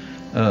something...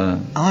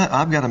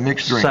 I've got a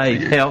mixed drink.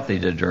 Safe, healthy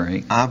to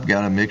drink. I've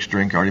got a mixed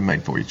drink already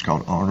made for you. It's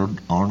called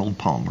Arnold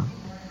Palmer.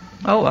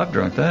 Oh, I've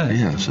drunk that.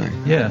 Yeah, see.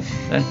 Yeah,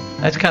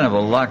 that's kind of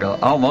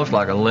almost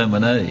like a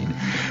lemonade.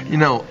 You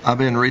know, I've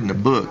been reading a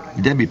book.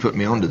 Debbie put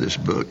me onto this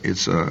book.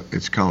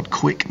 It's called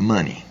Quick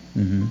Money.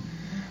 Mm-hmm.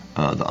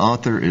 The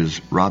author is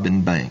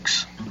Robin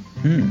Banks.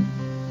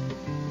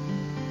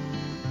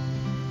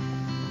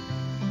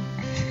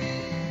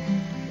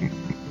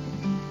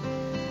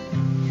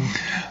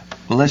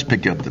 Well, let's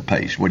pick up the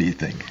pace. What do you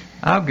think?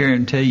 I'll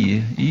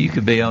guarantee you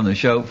could be on the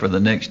show for the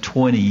next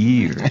 20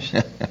 years.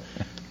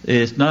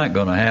 It's not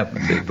going to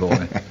happen, big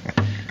boy.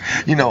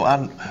 You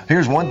know,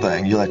 here's one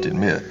thing you'll have to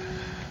admit.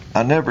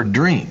 I never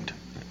dreamed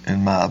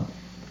in my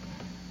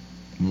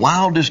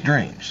wildest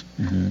dreams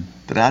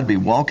that I'd be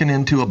walking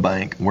into a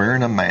bank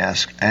wearing a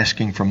mask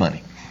asking for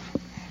money.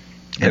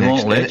 They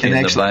won't let you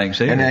in the banks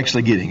here. And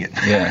actually getting it.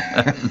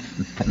 Yeah.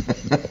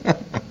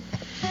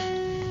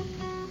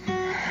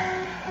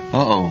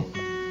 Uh-oh.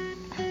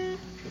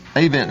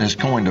 Avent has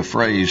coined a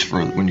phrase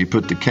for when you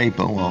put the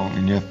capo on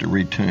and you have to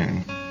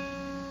retune.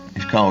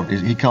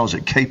 He calls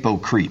it capo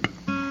creep.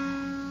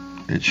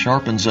 It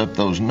sharpens up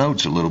those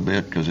notes a little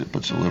bit because it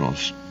puts a little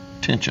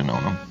tension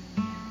on them.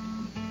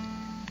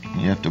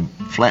 You have to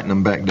flatten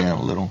them back down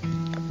a little.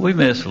 We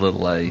miss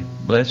Little A.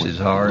 Bless his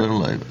heart.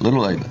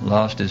 Little Abe.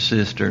 Lost his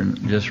sister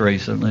just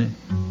recently.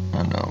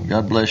 I know.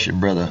 God bless you,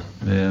 brother.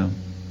 Yeah.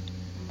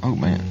 Oh,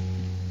 man.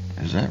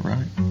 Is that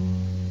right?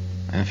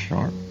 F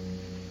sharp?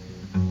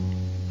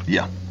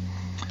 Yeah.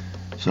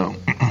 So...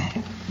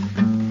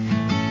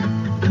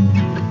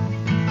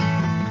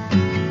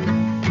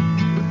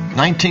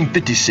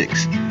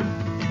 1956.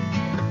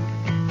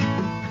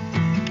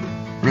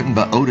 Written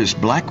by Otis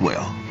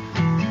Blackwell.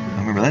 I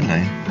remember that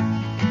name.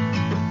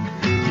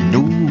 You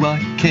know I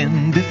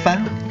can be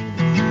found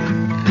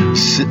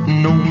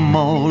sitting home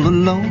all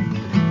alone.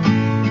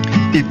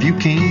 If you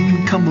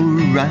can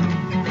come around,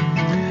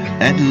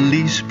 at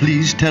least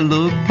please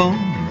telephone.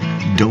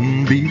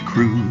 Don't be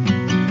cruel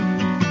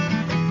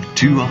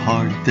to a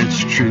heart that's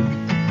true.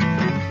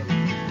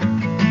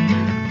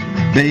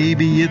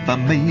 Baby, if I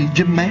made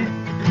you mad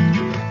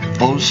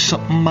or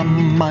something I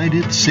might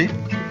have said,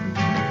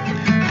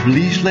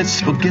 please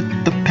let's forget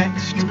the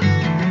past,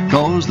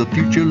 'cause the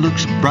future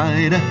looks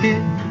bright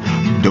ahead.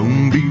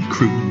 Don't be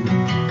cruel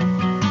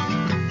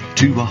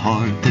to a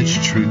heart that's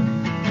true,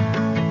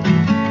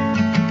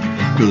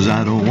 'cause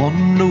I don't want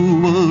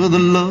no other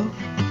love.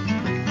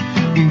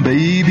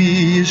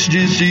 Baby, it's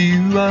just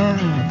you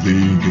I'm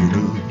thinking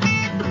of.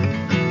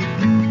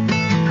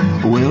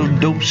 Well,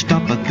 don't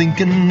stop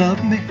thinking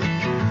of me,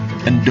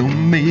 and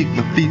don't make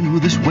me feel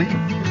this way.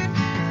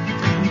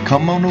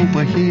 Come on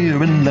over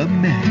here and love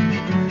me.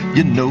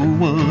 You know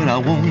what I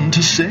want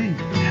to say.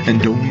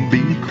 And don't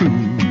be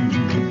cruel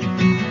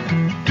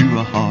to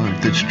a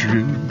heart that's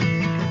true.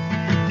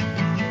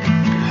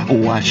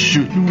 Why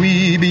shouldn't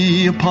we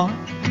be apart?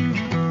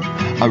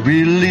 I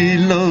really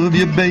love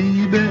you,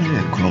 baby,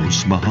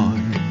 cross my heart.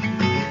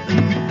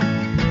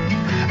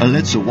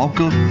 Let's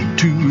walk up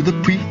to the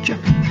preacher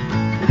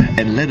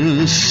and let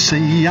us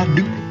say I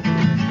do.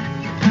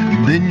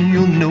 Then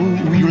you'll know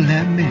you'll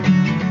have me,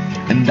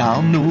 and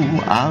I'll know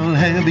I'll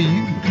have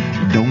you.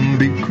 Don't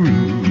be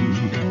cruel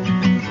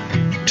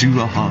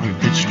to a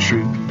heart that's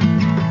true,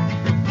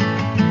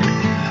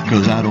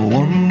 'cause I don't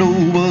want no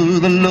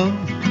other love.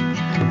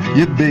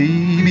 Yeah,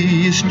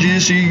 baby, it's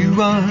just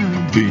you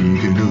I'm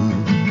thinking of.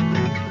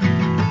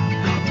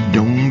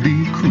 Don't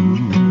be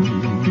cruel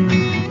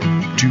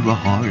to a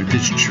heart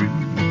that's true.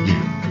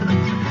 Yeah.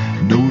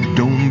 No,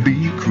 don't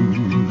be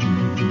cruel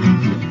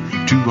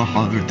to a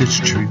heart that's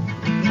true,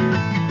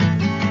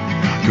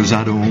 'cause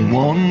I don't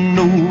want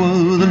no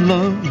other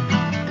love.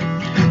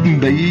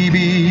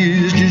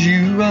 Baby, it's just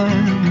you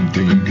I'm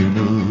thinking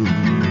of.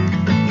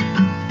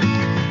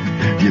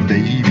 Yeah,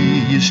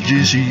 baby, it's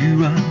just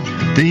you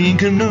I'm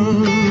thinking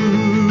of.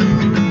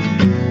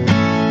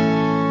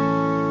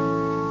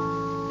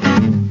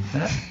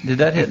 Did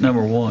that hit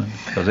number one?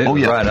 Because it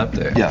was right up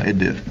there. Yeah, it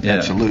did. Yeah.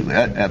 Absolutely.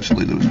 That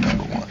absolutely was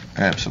number one.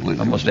 Absolutely.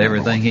 Almost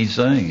everything he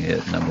sang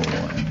hit number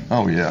one.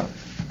 Oh, yeah.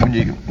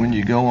 when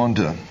you go on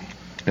to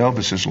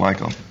Elvis, is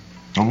like on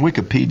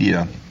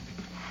Wikipedia.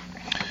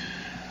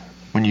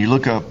 When you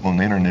look up on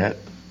the internet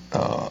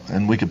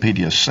and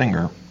Wikipedia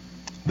singer,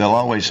 they'll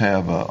always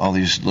have all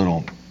these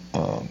little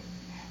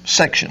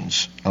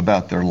sections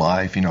about their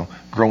life.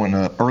 Growing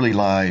up, early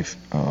life,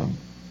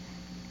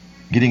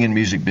 getting in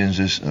music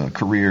business,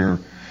 career,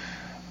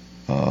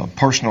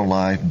 personal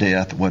life,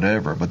 death,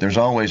 whatever. But there's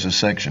always a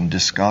section,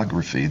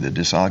 discography, the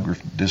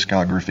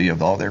discography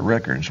of all their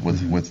records.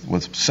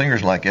 With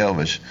singers like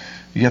Elvis,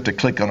 you have to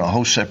click on a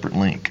whole separate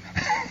link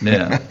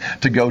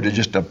to go to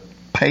just a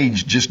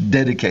page just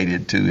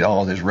dedicated to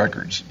all his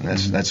records.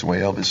 That's the way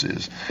Elvis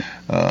is.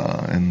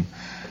 And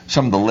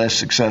some of the less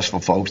successful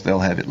folks, they'll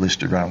have it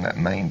listed right on that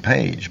main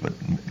page. But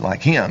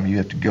like him, you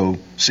have to go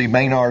see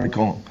main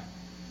article,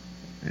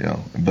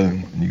 and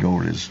boom, and you go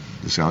over his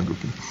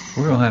discography.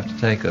 We're going to have to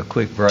take a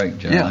quick break,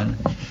 John. Yeah.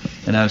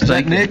 And I was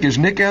thinking, Nick? Is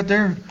Nick out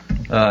there?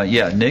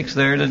 Yeah, Nick's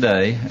there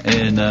today.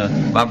 And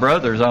my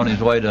brother's on his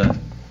way to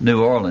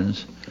New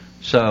Orleans.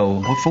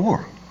 So what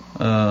for?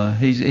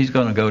 He's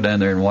going to go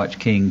down there and watch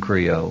King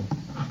Creole.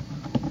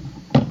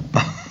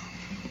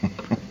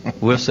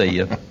 We'll see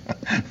you.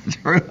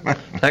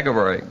 Take a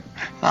break.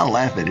 I'll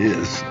laugh at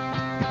his.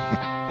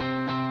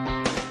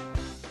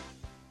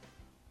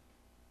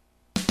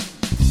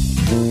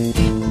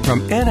 From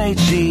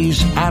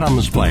NHC's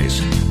Adams Place,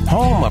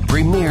 home of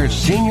premier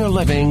senior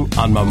living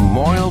on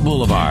Memorial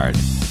Boulevard,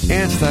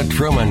 it's The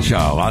Truman Show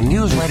on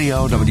News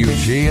Radio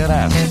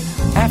WGNS,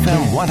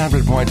 FM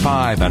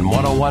 100.5 and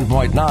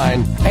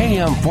 101.9,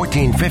 AM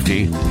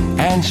 1450,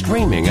 and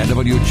streaming at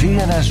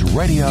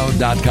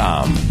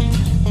WGNSradio.com.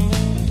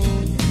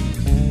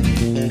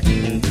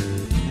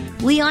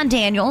 Leon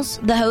Daniels,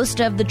 the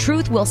host of The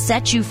Truth Will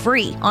Set You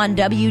Free on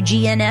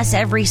WGNS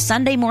every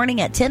Sunday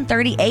morning at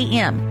 10:30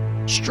 a.m.,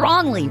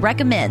 strongly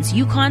recommends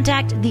you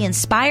contact the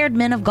inspired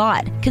men of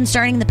God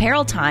concerning the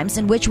peril times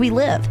in which we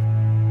live.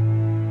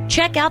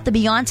 Check out the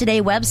Beyond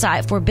Today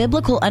website for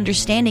biblical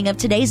understanding of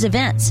today's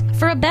events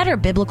for a better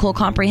biblical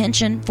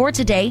comprehension for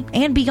today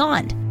and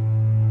beyond.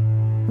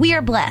 We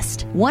are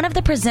blessed. One of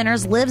the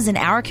presenters lives in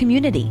our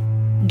community,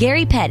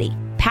 Gary Petty,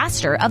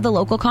 pastor of the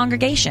local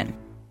congregation.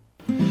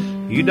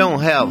 You don't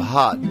have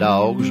hot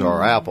dogs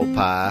or apple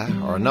pie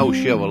or no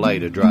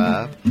Chevrolet to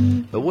drive,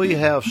 but we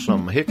have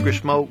some hickory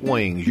smoked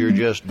wings you're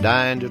just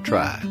dying to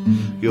try.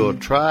 You'll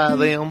try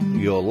them,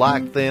 you'll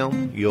like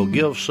them, you'll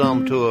give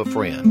some to a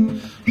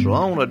friend. So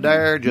on a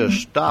dare,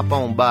 just stop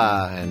on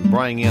by and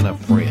bring in a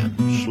friend.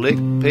 Slick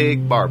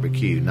Pig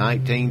Barbecue,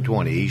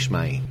 1920 East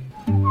Main.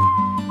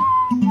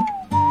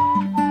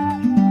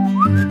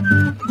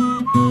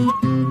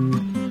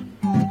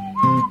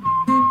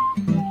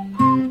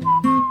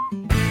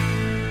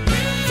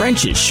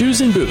 French's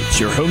Shoes and Boots,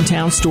 your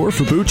hometown store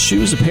for boots,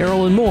 shoes,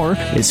 apparel, and more,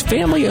 is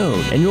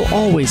family-owned, and you'll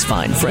always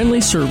find friendly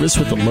service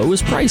with the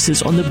lowest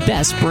prices on the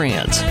best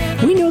brands.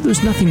 We know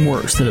there's nothing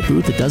worse than a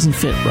boot that doesn't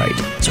fit right,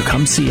 so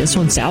come see us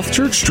on South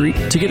Church Street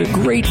to get a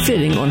great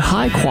fitting on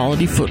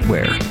high-quality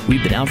footwear.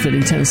 We've been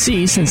outfitting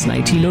Tennessee since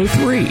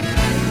 1903.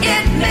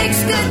 It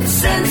makes good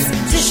sense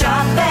to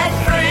shop at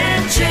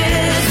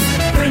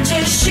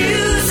French's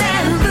Shoes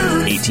and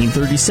Boots.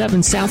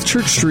 1837 South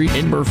Church Street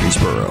in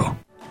Murfreesboro.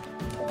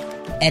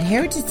 At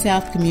Heritage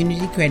South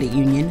Community Credit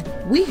Union,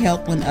 we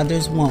help when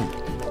others won't.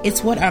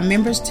 It's what our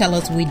members tell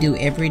us we do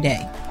every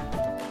day.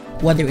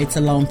 Whether it's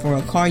a loan for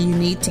a car you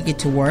need to get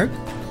to work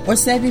or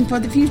saving for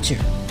the future,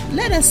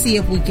 let us see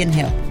if we can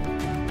help.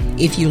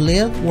 If you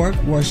live, work,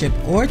 worship,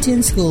 or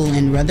attend school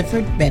in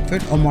Rutherford,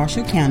 Bedford, or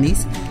Marshall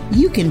counties,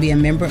 you can be a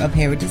member of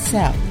Heritage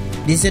South.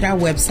 Visit our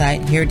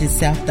website,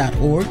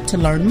 heritagesouth.org, to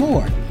learn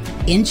more.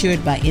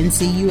 Insured by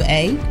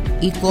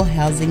NCUA, Equal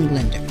Housing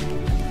Lender.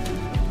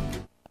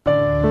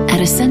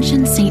 At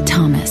Ascension St.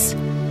 Thomas,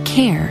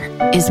 care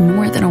is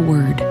more than a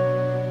word.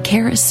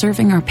 Care is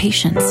serving our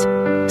patients,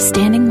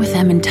 standing with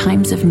them in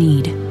times of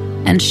need,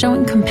 and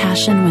showing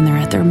compassion when they're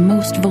at their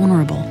most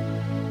vulnerable.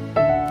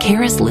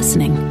 Care is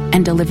listening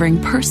and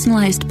delivering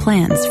personalized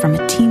plans from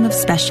a team of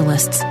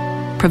specialists,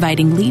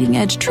 providing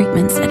leading-edge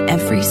treatments at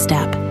every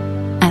step.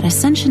 At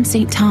Ascension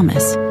St.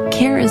 Thomas,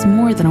 care is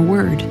more than a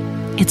word.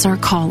 It's our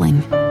calling.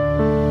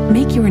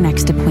 Make your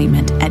next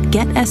appointment at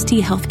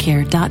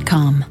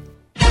getsthealthcare.com.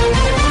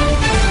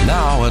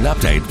 Now an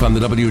update from the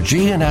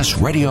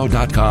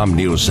WGNSradio.com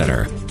News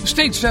Center.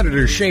 State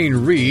Senator Shane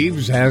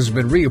Reeves has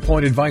been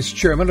reappointed Vice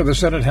Chairman of the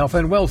Senate Health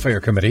and Welfare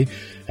Committee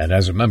and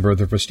as a member of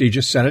the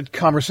prestigious Senate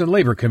Commerce and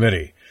Labor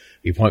Committee.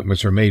 The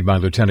appointments are made by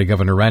Lieutenant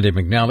Governor Randy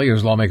McNally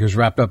as lawmakers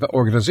wrap up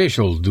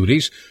organizational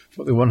duties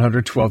for the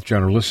 112th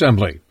General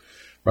Assembly.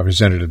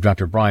 Representative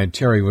Dr. Brian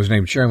Terry was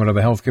named Chairman of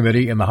the Health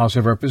Committee in the House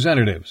of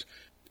Representatives.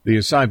 The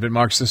assignment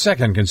marks the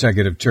second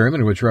consecutive term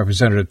in which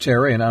Representative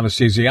Terry, an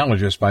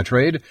anesthesiologist by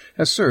trade,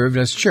 has served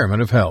as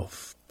Chairman of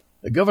Health.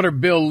 Governor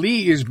Bill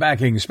Lee is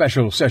backing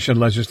special session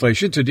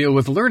legislation to deal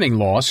with learning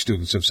loss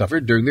students have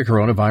suffered during the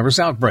coronavirus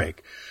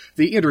outbreak.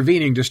 The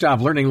Intervening to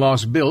Stop Learning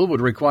Loss bill would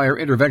require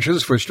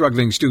interventions for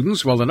struggling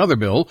students, while another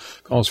bill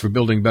calls for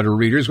building better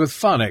readers with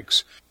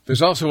phonics.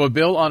 There's also a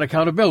bill on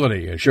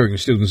accountability, assuring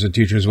students and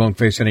teachers won't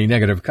face any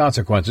negative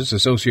consequences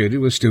associated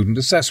with student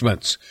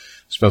assessments.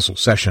 Special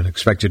session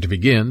expected to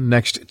begin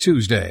next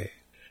Tuesday.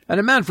 And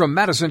a man from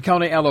Madison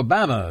County,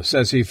 Alabama,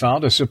 says he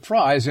found a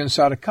surprise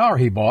inside a car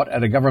he bought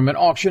at a government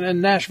auction in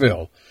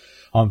Nashville.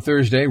 On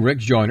Thursday, Rick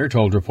Joyner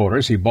told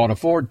reporters he bought a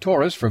Ford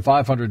Taurus for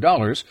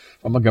 $500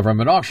 from a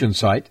government auction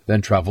site,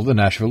 then traveled to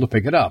Nashville to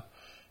pick it up.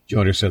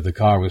 Joyner said the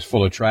car was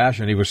full of trash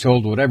and he was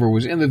told whatever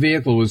was in the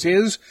vehicle was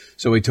his,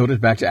 so he towed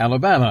it back to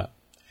Alabama.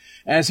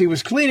 As he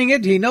was cleaning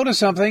it, he noticed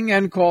something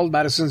and called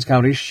Madison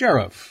County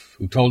Sheriff,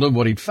 who told him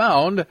what he'd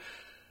found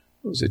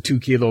was a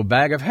 2-kilo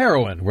bag of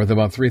heroin worth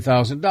about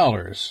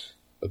 $3,000.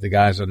 But the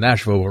guys in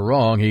Nashville were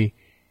wrong. He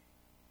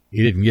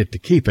didn't get to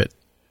keep it.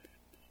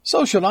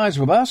 Socialize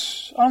with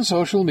us on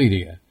social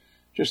media.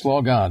 Just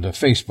log on to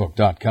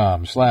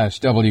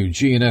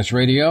facebook.com/WGNS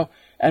Radio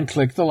and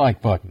click the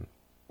like button.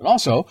 And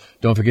also,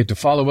 don't forget to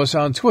follow us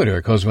on Twitter,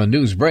 because when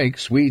news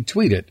breaks, we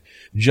tweet it.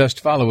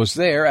 Just follow us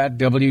there at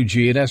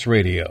WGNS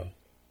Radio.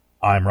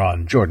 I'm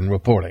Ron Jordan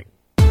reporting.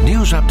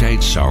 News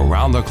updates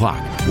around the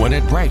clock, when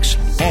it breaks,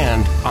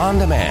 and on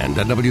demand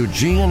at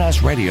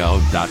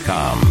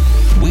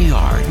WGNSradio.com. We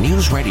are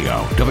News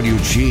Radio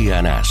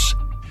WGNS.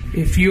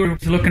 If you're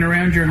looking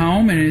around your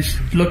home and it's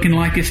looking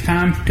like it's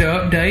time to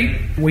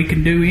update, we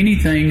can do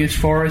anything as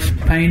far as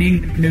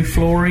painting, new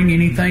flooring,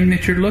 anything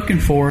that you're looking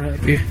for.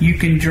 If you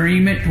can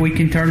dream it, we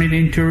can turn it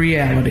into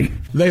reality.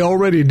 They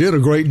already did a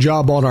great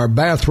job on our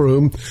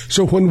bathroom,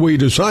 so when we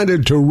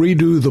decided to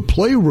redo the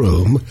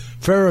playroom,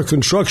 Farrah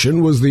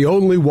Construction was the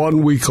only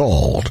one we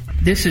called.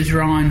 This is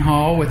Ron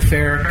Hall with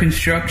Farrah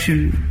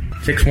Construction.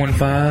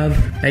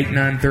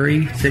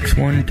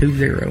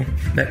 615-893-6120.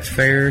 That's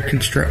Farrah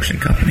Construction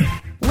Company.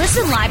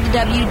 Listen live to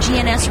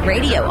WGNS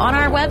Radio on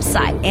our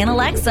website and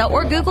Alexa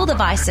or Google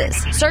devices.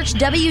 Search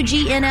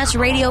WGNS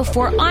Radio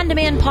for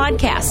on-demand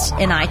podcasts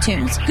in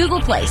iTunes, Google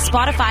Play,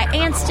 Spotify,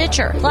 and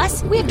Stitcher.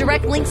 Plus, we have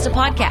direct links to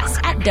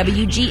podcasts at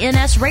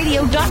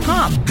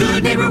WGNSradio.com.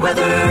 Good neighbor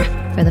weather.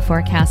 For the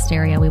forecast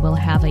area, we will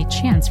have a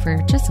chance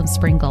for just some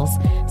sprinkles.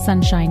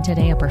 Sunshine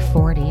today, upper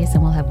 40s,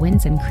 and we'll have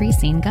winds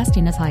increasing,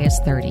 gusting as high as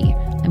 30.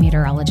 I'm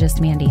meteorologist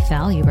Mandy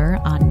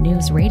Faluber on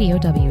News Radio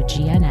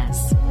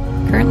WGNS.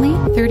 Currently,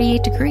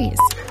 38 degrees.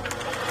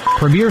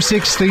 Premier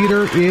 6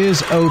 Theater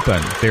is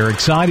open. They're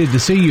excited to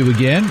see you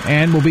again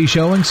and will be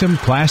showing some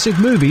classic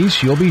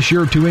movies you'll be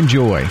sure to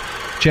enjoy.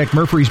 Check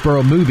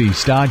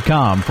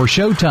MurfreesboroMovies.com for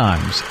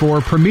showtimes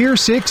for Premier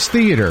 6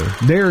 Theater.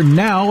 They're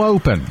now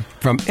open.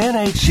 From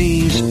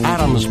NHC's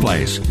Adams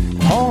Place,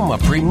 home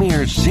of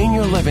Premier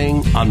Senior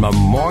Living on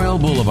Memorial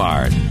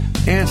Boulevard.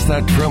 It's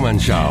The Truman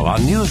Show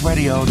on News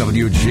Radio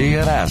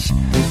WGNS,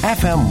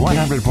 FM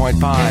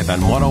 100.5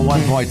 and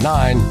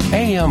 101.9,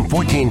 AM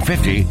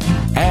 1450,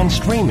 and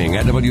streaming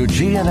at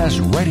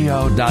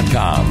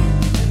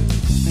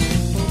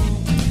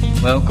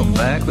WGNSradio.com. Welcome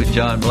back with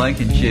John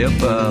Blankenship.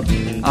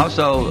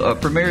 Also,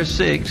 Premier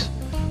 6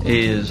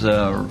 has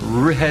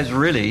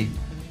really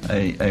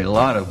a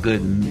lot of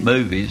good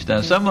movies.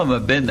 Now, some of them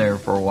have been there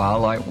for a while,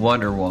 like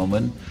Wonder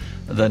Woman,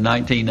 the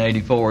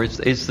 1984.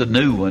 It's the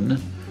new one,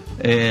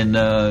 and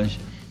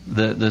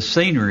the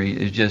scenery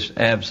is just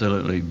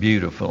absolutely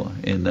beautiful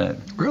in that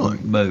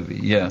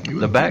movie. Yeah,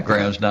 the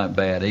background's not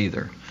bad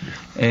either.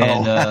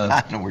 And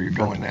I know where you're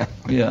going now.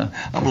 Yeah,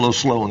 I'm a little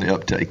slow on the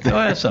uptake there.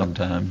 Well,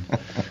 sometimes.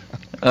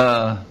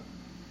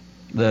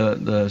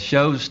 The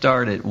shows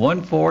start at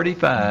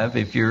 1:45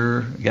 if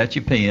you're got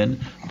your pen,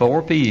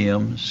 4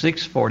 p.m.,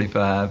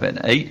 6:45, and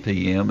 8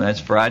 p.m.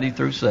 That's Friday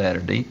through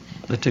Saturday,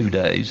 the 2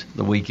 days,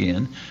 the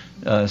weekend.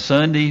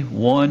 Sunday,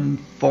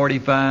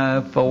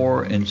 1:45,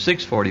 4, and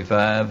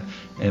 6:45,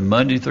 and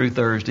Monday through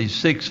Thursday,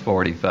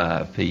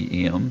 6:45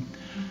 p.m.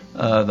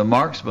 The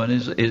Marksman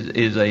is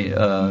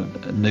a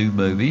new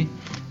movie,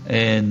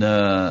 and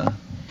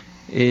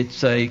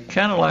it's a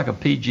kind of like a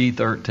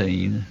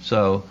PG-13,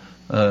 so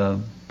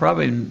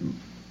probably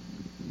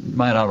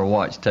might ought to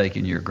watch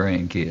taking your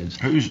grandkids.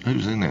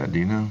 Who's in that? Do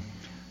you know?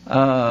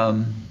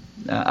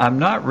 I'm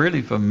not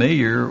really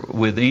familiar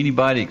with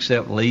anybody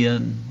except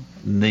Liam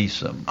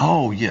Neeson.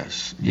 Oh,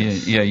 yes.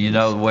 Yeah, you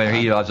know where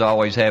he was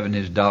always having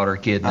his daughter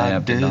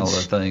kidnapped and all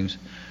those things.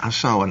 I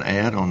saw an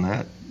ad on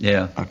that.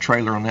 Yeah. A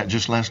trailer on that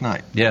just last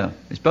night. Yeah.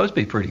 It's supposed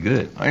to be pretty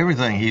good.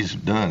 Everything he's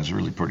done is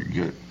really pretty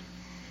good.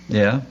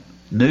 Yeah.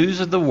 News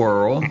of the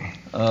World.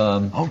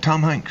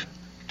 Tom Hanks.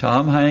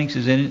 Tom Hanks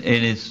is in it,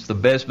 and it's the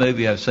best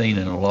movie I've seen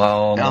in a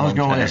long time. I was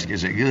going to ask,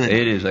 is it good?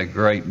 It is a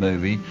great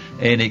movie,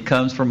 and it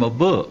comes from a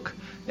book.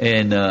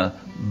 And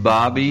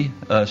Bobby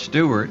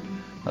Stewart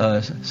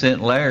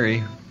sent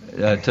Larry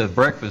to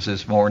breakfast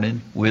this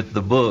morning with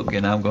the book,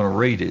 and I'm going to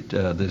read it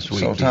this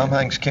week. So Tom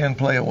Hanks can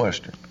play a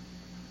Western.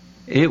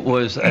 It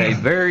was a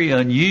very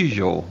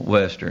unusual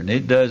Western.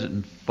 It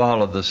doesn't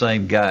follow the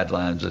same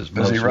guidelines as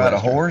most. Does he ride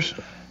Westerns. a horse?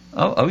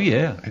 Oh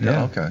yeah.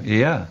 Yeah. Okay.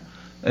 Yeah.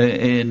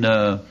 And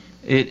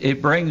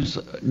it brings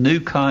new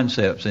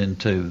concepts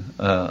into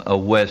a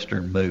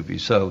Western movie.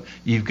 So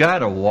you've got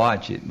to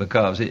watch it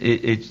because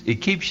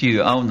it keeps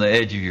you on the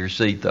edge of your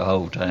seat the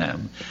whole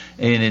time.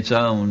 And it's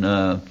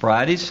on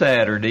Friday,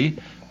 Saturday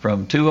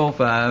from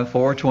 2:05,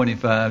 4:25,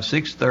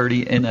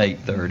 6:30, and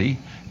 8:30.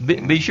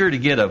 Be sure to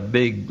get a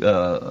big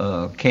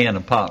can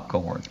of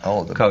popcorn.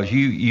 Because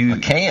you a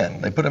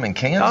can. They put them in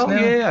cans now? Oh,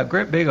 yeah, a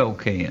great big old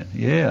can.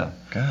 Yeah.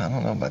 God, I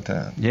don't know about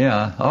that.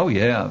 Yeah. Oh,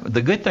 yeah.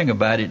 The good thing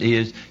about it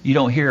is you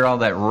don't hear all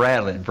that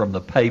rattling from the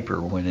paper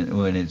when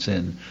it's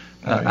in.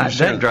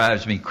 That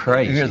drives me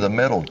crazy. You hear the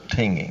metal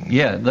tinging.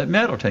 Yeah, the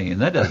metal tinging.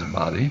 That doesn't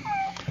bother you.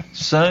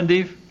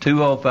 Sunday,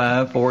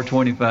 2:05,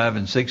 4:25,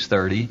 and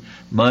 6:30.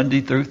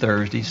 Monday through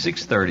Thursday,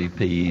 6:30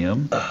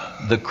 p.m.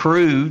 The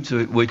Croods,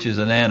 which is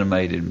an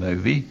animated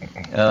movie,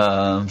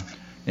 and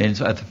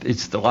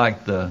it's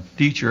like the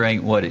future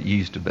ain't what it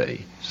used to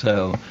be.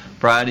 So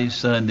Friday,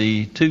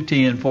 Sunday,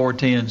 2:10,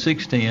 4:10,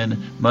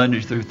 6:10.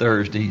 Monday through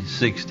Thursday,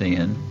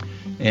 6:10.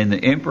 And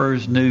The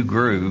Emperor's New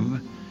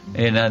Groove,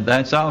 and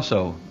that's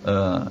also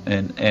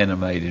an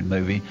animated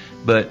movie.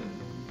 But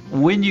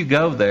when you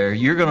go there,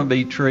 you're going to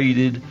be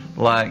treated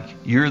like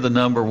you're the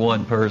number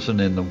one person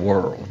in the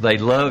world. They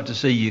love to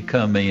see you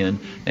come in,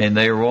 and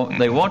they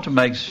want to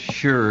make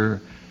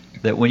sure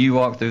that when you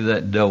walk through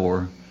that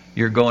door,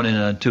 you're going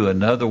into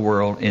another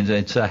world, and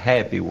it's a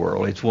happy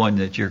world. It's one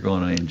that you're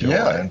going to enjoy.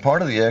 Yeah, and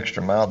part of the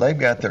extra mile, they've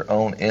got their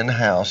own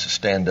in-house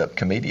stand-up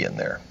comedian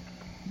there.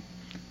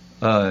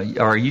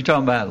 Are you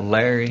talking about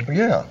Larry?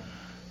 Yeah.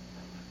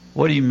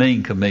 What do you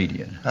mean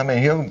comedian? I mean,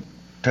 he'll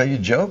tell you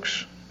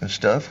jokes and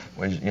stuff,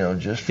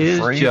 just for His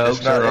free. His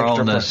jokes are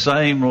on the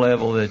same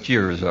level that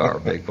yours are,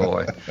 big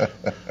boy.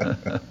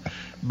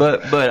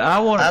 But I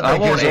want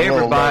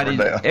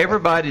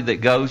everybody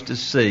that goes to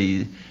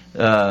see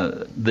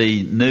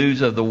the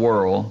news of the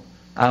world,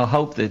 I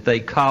hope that they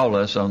call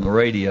us on the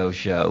radio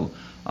show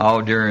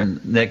all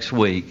during next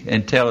week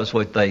and tell us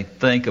what they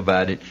think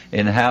about it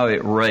and how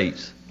it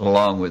rates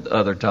along with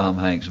other Tom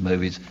Hanks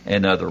movies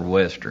and other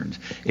Westerns.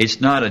 It's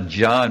not a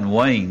John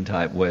Wayne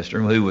type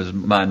Western, who was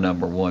my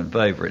number one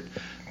favorite,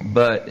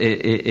 but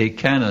it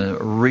kind of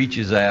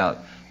reaches out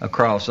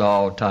across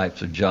all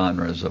types of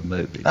genres of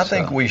movies. I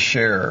think we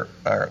share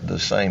the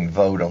same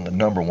vote on the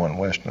number one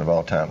Western of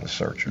all time, The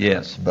Searcher.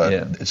 Yes. But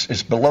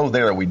it's below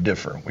there we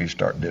differ. We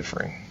start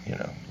differing.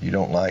 You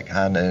don't like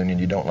High Noon and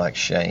you don't like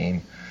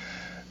Shane,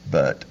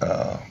 but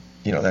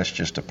that's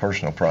just a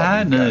personal problem.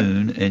 High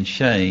Noon and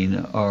Shane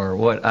are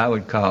what I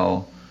would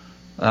call,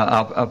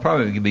 I'll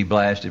probably be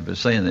blasted for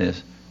saying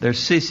this, they're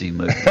sissy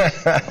movies.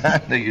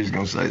 I knew you was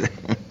going to say that.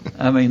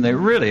 I mean, they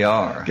really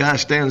are. Guy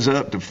stands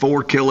up to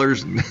 4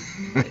 killers and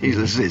he's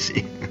a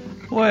sissy.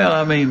 Well,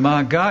 I mean,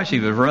 my gosh, he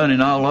was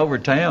running all over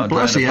town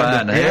Plus trying to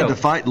find help. He had to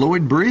fight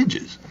Lloyd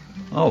Bridges.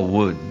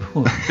 Oh,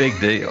 big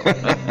deal.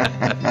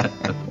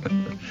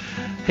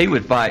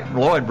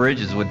 Lloyd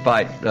Bridges would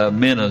fight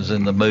Menace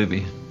in the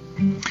movie.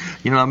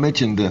 I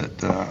mentioned that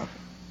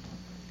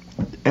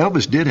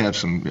Elvis did have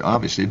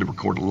obviously to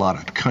record a lot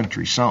of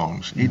country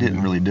songs. He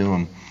didn't really do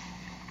them.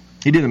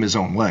 He did them his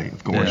own way,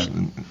 of course.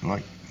 Yeah.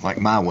 Like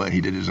My Way,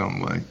 he did his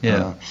own way.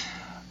 Yeah.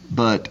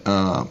 But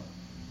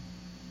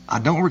I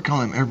don't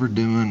recall him ever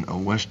doing a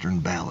Western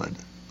ballad,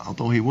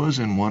 although he was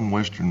in one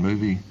Western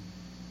movie.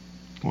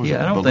 I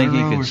don't think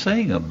he could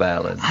sing a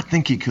ballad. I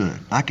think he could.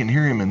 I can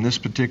hear him in this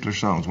particular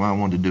song. That's why I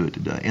wanted to do it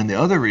today. And the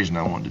other reason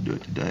I wanted to do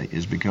it today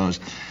is because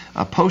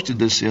I posted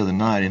this the other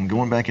night, and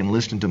going back and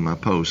listening to my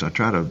posts, I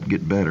try to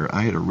get better.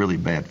 I hit a really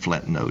bad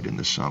flat note in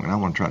this song, and I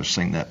want to try to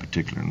sing that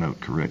particular note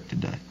correct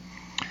today.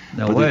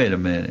 Now, wait a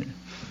minute.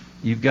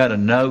 You've got a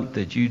note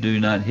that you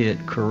do not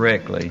hit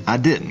correctly. I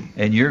didn't.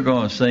 And you're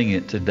going to sing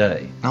it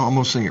today. No, I'm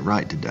going to sing it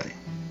right today.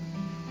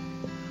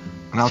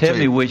 And tell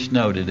me which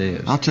note it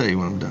is. I'll tell you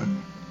when I'm done.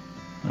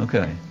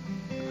 Okay.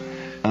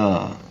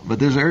 But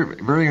there's a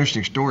very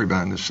interesting story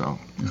behind this song.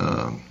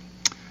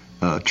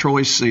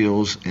 Troy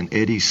Seals and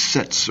Eddie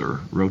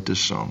Setzer wrote this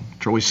song.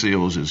 Troy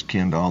Seals is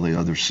kin to all the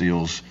other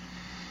Seals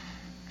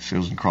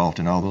and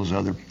Crofton, all those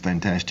other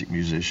fantastic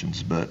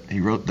musicians. But they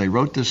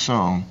wrote this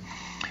song,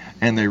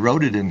 and they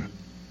wrote it in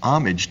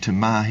homage to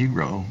my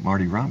hero,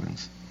 Marty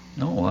Robbins.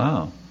 Oh,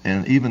 wow.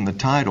 And even the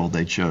title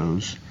they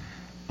chose,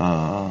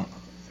 but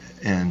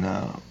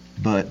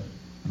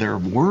their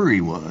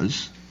worry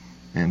was,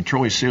 and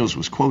Troy Seals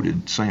was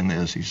quoted saying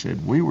this, he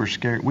said, we were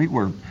scared,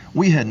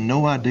 we had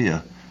no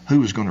idea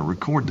who was going to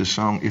record this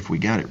song if we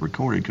got it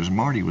recorded, because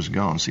Marty was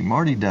gone. See,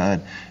 Marty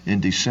died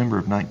in December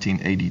of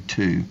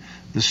 1982.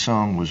 This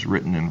song was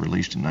written and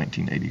released in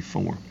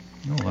 1984.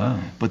 Oh, wow.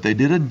 But they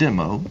did a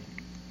demo,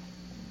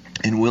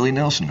 and Willie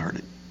Nelson heard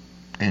it,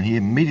 and he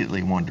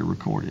immediately wanted to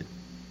record it.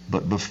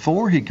 But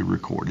before he could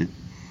record it,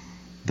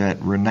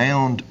 that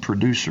renowned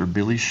producer,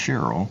 Billy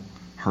Sherrill,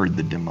 heard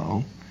the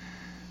demo,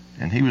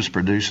 and he was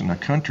producing a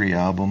country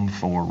album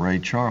for Ray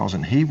Charles,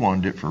 and he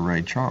wanted it for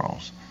Ray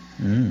Charles.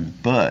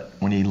 But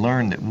when he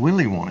learned that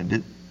Willie wanted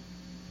it,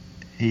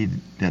 he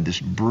had this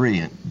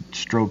brilliant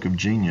stroke of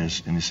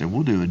genius, and he said,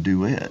 we'll do a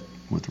duet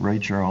with Ray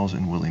Charles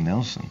and Willie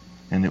Nelson.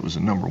 And it was a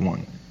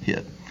 #1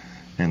 hit.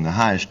 and the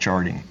highest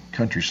charting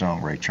country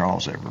song Ray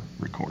Charles ever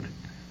recorded.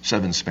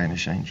 7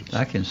 Spanish Angels.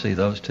 I can see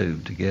those two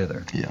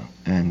together. Yeah,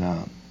 and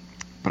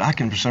but I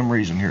can for some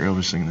reason hear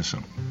Elvis singing this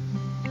song.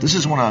 This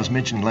is one I was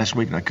mentioning last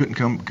week, and I couldn't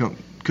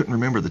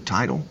remember the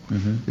title.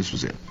 Mm-hmm. This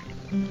was it.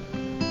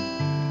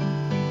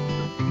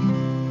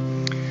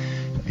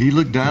 He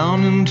looked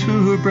down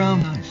into her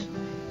brown eyes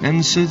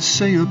and said,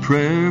 "Say a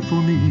prayer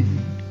for me."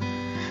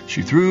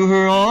 She threw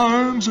her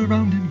arms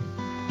around him,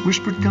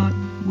 whispered, "God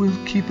will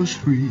keep us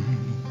free."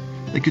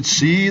 They could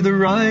see the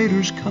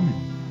riders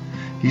coming.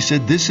 He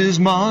said, "This is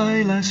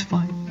my last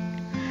fight.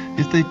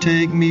 If they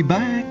take me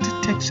back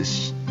to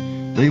Texas,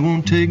 they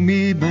won't take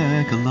me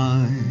back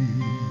alive."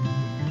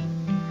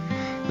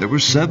 There were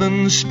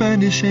 7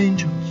 Spanish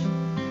angels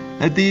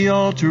at the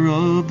altar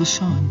of the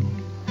sun.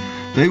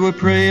 They were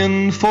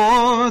praying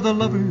for the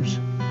lovers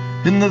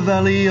in the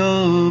valley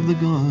of the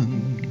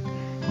gun.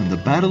 When the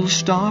battle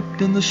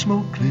stopped and the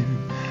smoke cleared,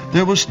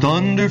 there was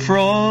thunder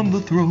from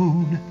the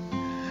throne,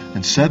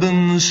 and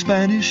 7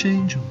 Spanish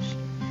angels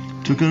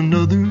took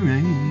another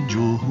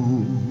angel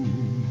home.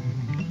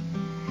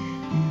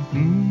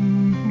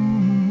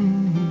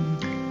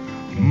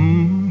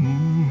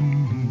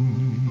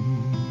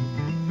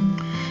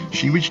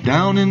 She reached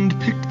down and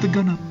picked the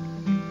gun up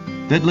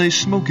that lay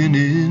smoking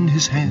in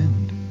his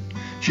hand.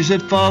 She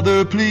said,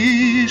 "Father,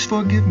 please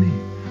forgive me.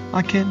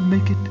 I can't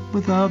make it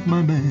without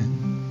my man."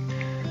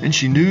 And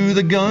she knew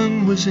the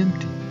gun was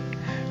empty,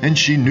 and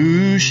she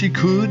knew she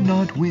could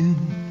not win.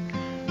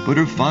 But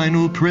her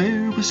final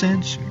prayer was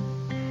answered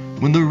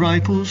when the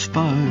rifles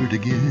fired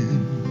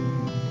again.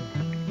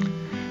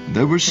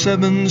 There were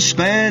 7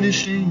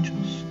 Spanish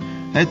angels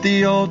at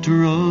the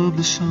altar of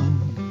the sun.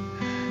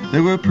 They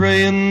were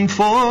praying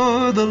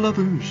for the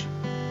lovers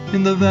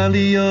in the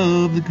valley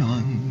of the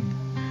gun.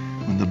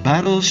 When the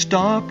battle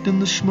stopped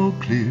and the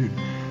smoke cleared,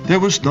 there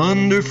was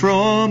thunder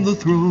from the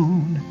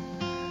throne,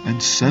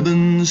 and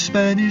 7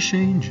 Spanish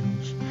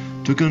angels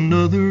took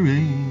another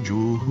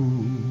angel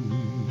home.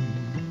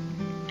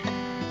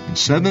 And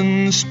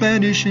 7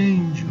 Spanish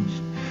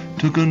angels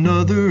took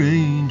another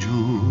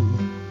angel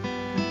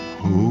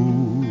home.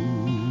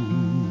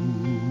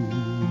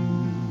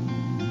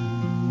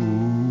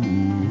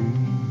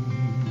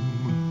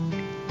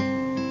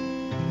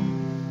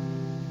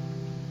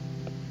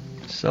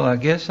 So I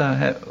guess I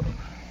have.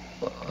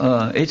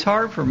 It's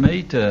hard for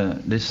me to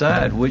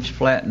decide which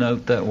flat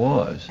note that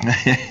was.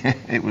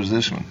 It was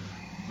this one.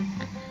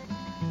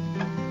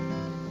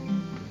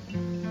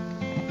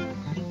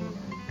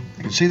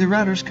 I could see the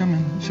riders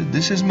coming. He said,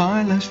 "This is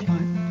my last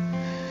flight.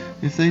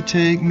 If they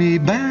take me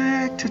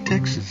back to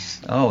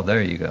Texas." Oh,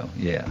 there you go.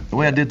 Yeah. The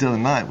way I did the other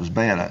night was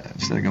bad.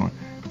 Instead of going,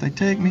 "If they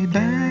take me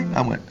back,"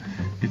 I went,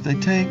 "If they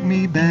take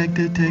me back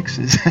to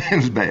Texas." It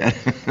was bad.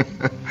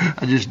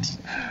 I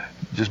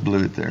just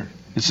blew it there.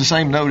 It's the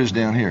same note as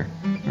down here.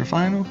 Her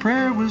final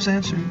prayer was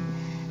answered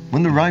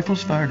when the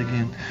rifles fired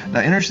again.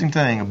 Now, interesting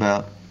thing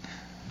about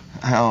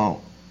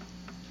how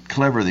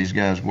clever these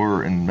guys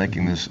were in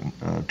making this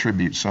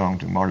tribute song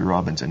to Marty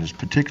Robbins, and it's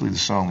particularly the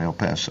song El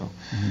Paso.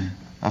 Mm-hmm.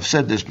 I've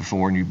said this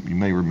before, and you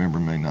may remember,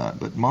 may not,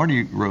 but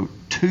Marty wrote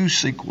 2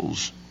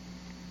 sequels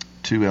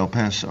to El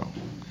Paso.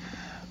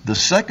 The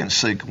second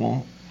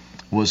sequel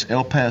was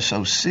El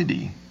Paso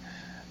City,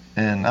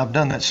 and I've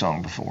done that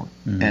song before,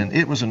 mm-hmm. and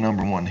it was a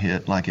 #1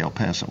 hit, like El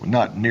Paso.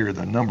 Not near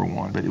the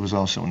 #1, but it was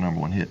also a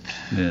 #1 hit.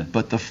 Yeah.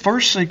 But the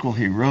first sequel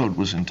he wrote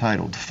was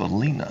entitled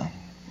Felina.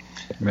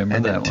 Remember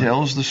and that it one?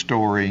 tells the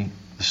story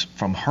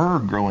from her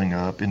growing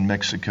up in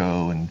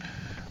Mexico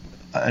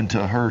and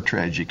to her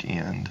tragic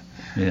end.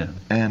 Yeah.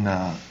 And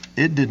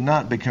it did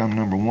not become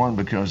 #1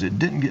 because it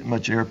didn't get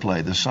much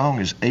airplay. The song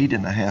is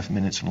 8.5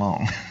 minutes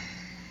long.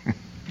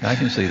 I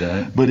can see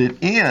that. But it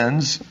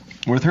ends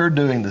with her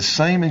doing the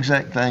same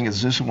exact thing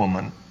as this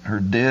woman. Her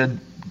dead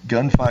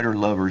gunfighter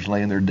lover's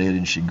laying there dead,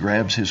 and she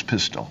grabs his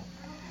pistol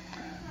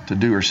to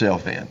do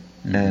herself in.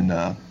 Mm-hmm. And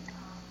the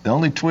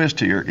only twist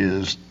here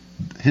is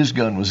his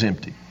gun was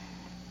empty,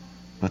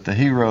 but the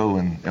hero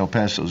in El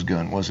Paso's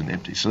gun wasn't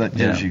empty. So that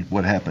tells you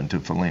what happened to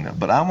Felina.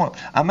 But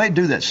I may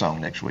do that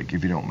song next week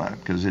if you don't mind,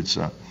 because it's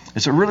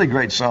a really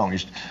great song.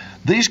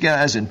 These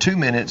guys in 2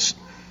 minutes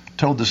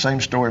told the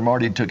same story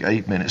Marty took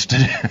 8 minutes to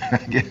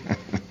do.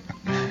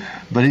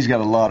 But he's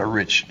got a lot of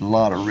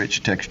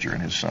rich texture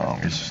in his song.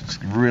 It's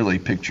really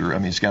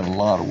it's got a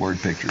lot of word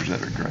pictures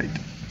that are great.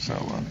 So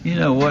you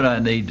know what I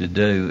need to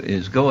do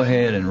is go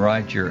ahead and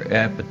write your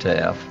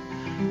epitaph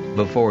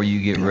before you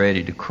get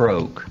ready to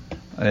croak,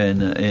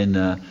 and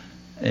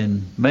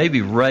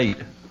maybe rate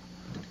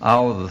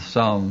all of the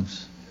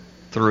songs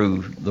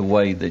through the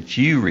way that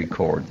you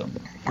record them.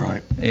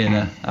 Right.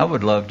 And I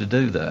would love to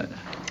do that.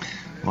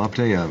 Well, I'll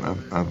tell you,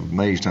 I'm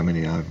amazed how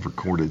many I've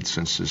recorded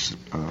since this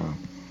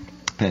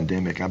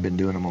pandemic. I've been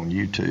doing them on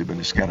YouTube, and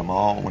it's got them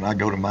all. When I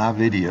go to my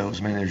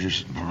videos, man, there's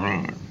just,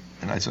 and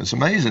it's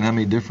amazing how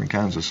many different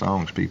kinds of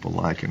songs people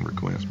like and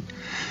request.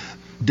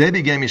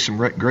 Debbie gave me some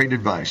great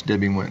advice.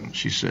 Debbie Winton.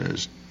 She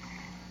says,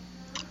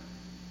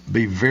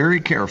 "Be very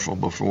careful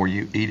before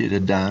you eat at a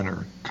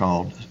diner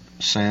called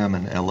Sam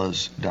and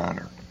Ella's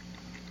Diner.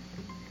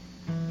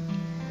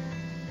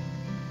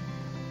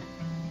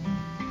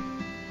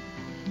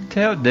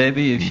 Tell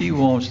Debbie if she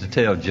wants to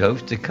tell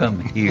jokes to come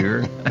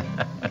here.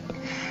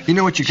 You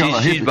know what you call a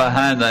hippie? She's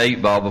behind the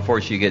 8 ball before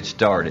she gets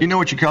started. You know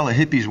what you call a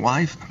hippie's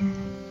wife?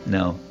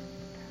 No.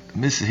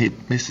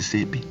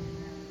 Mississippi.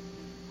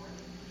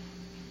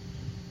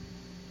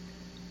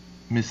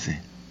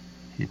 Mississippi.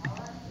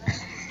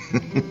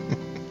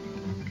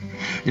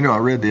 You know, I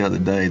read the other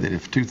day that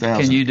if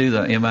 2000... Can you do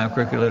the M-I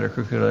crooked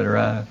letter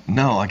I?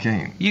 No, I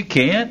can't. You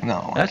can't?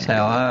 No. That's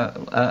how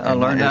I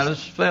learned how to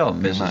spell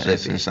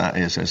Mississippi.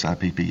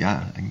 S-I-P-P-I.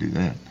 I can do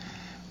that.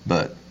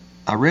 But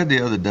I read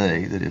the other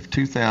day that if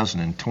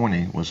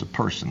 2020 was a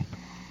person,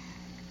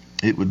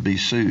 it would be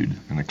sued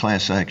in a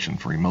class action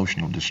for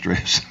emotional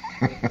distress.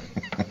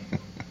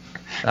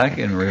 I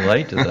can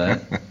relate to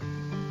that.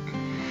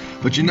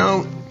 But you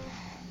know,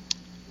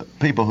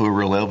 people who are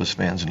real Elvis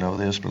fans know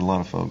this, but a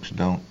lot of folks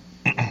don't,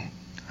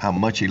 how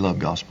much he loved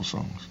gospel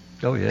songs.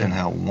 Oh, yeah. And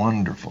how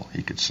wonderful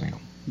he could sing them.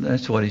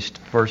 That's what he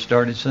first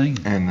started singing.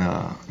 And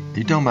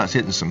you're talking about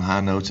hitting some high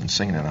notes and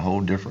singing in a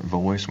whole different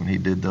voice when he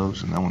did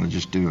those, and I want to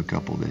just do a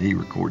couple that he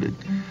recorded.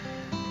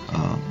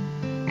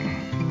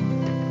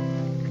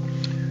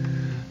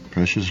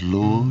 Precious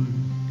Lord,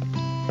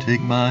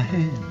 take my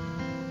hand,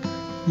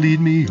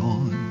 lead me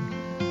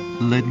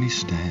on, let me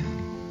stand.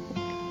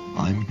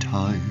 I'm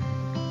tired,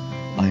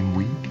 I'm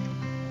weak,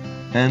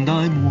 and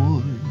I'm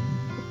worn.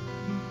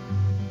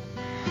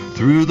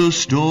 Through the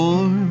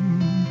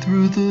storm,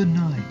 through the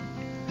night,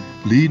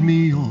 lead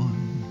me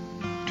on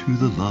to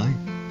the light.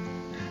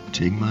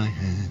 Take my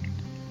hand,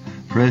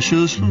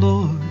 precious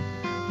Lord,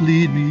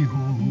 lead me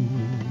home.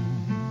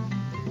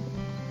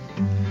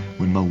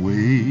 When my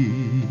way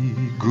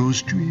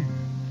grows drear,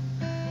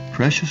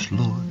 precious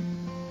Lord,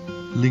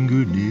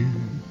 linger near.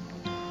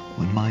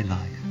 When my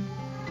life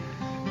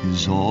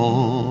is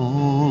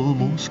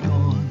almost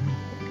gone,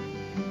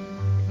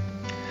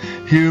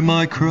 hear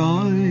my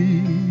cry,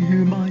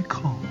 hear my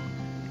call.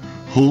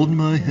 Hold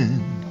my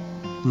hand,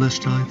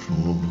 lest I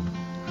fall.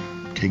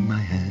 Take my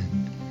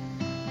hand,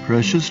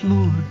 precious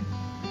Lord,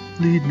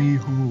 lead me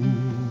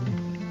home.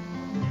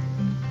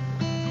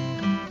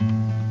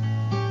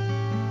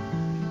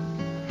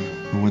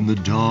 When the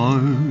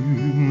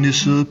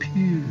darkness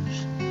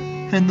appears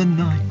and the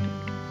night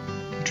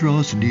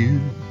draws near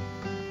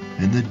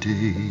and the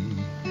day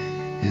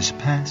is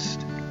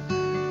past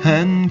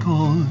and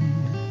gone,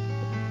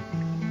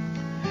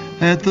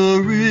 at the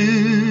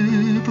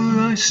river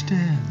I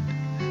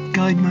stand,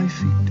 guide my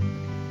feet,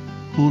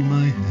 hold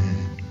my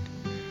hand,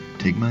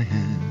 take my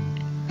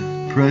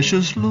hand,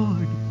 precious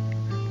Lord,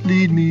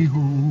 lead me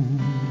home.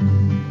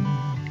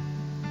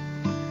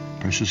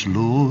 Precious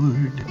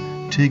Lord,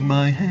 take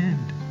my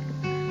hand,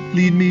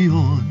 lead me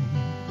on,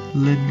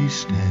 let me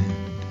stand.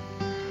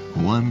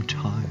 Oh, I'm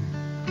tired,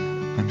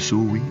 I'm so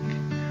weak,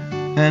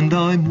 and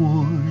I'm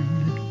worn.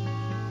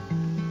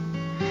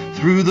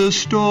 Through the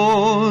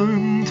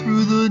storm,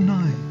 through the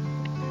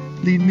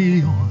night, lead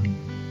me on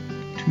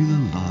to the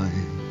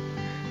light.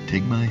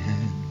 Take my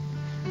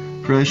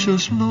hand,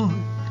 precious Lord,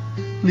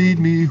 lead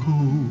me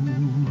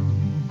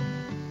home.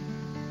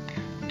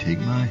 Take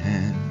my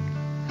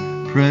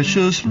hand,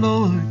 precious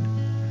Lord,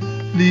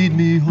 lead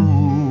me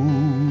home.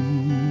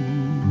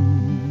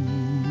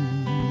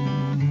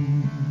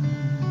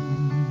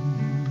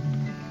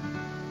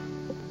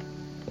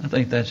 I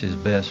think that's his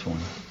best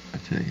one. I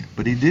tell you.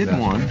 But he did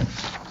one.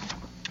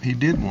 He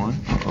did one.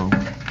 Uh-oh.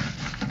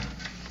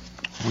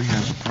 We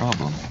have a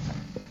problem.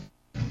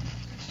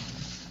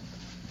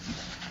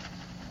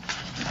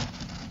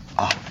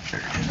 Ah,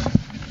 there it is.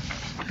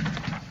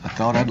 I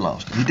thought I'd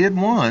lost it. He did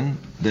one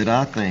that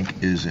I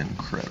think is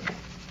incredible.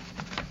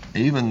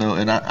 Even though,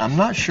 and I'm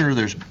not sure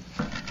there's,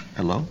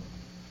 hello?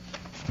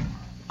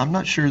 I'm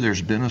not sure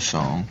there's been a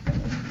song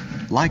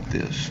like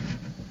this.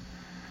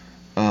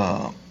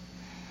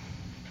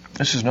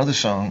 This is another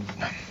song.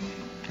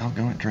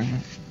 Doggone it,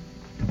 Truman.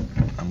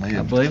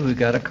 I believe we've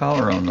got a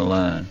caller on the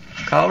line.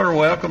 Caller,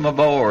 welcome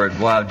aboard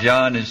while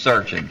John is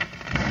searching.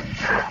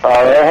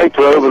 Hey,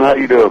 Truman, how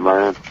you doing,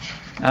 man?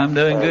 I'm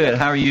doing good.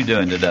 How are you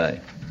doing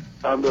today?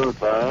 I'm doing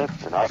fine,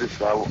 and I love the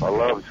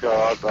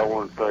show. I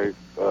want to say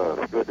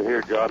it's good to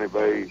hear Johnny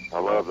B. I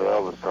love the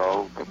Elvis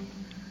song.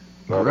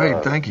 But,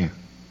 great, thank you.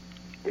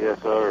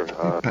 Yes, sir.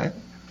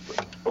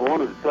 I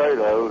wanted to say,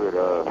 though,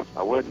 that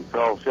I went and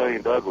saw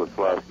Shane Douglas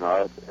last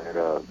night at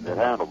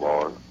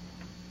Handlebar.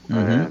 Mm-hmm.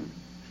 And,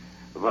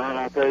 man,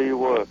 I tell you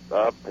what,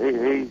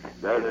 he's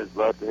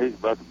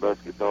about the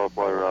best guitar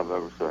player I've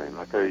ever seen.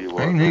 I tell you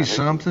what. Ain't he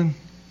something?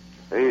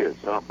 He is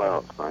something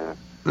else, man.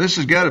 This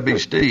has got to be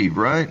Steve,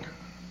 right?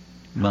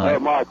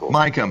 Mike. Michael.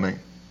 Mike, I mean.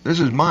 This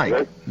is Mike.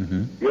 Yes,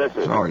 mm-hmm. Yes,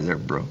 sir. Sorry there,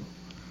 bro.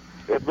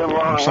 It's been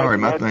long. I'm sorry,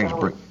 my thing's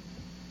brick.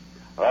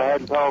 I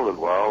hadn't told it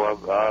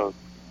well.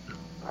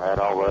 I had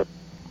all that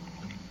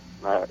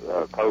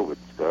COVID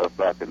stuff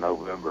back in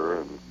November,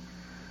 and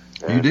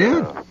you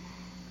did?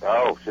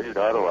 Oh shit!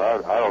 I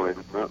don't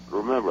even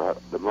remember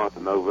the month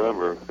of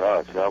November.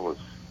 Gosh, I was.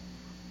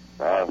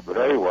 But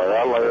anyway,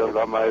 I lived.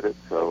 I made it.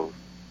 So.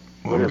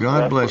 Well,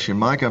 God bless you,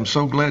 Mike. I'm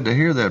so glad to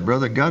hear that,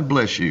 brother. God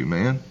bless you,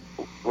 man.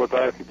 Well,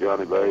 thank you,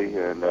 Johnny B.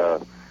 And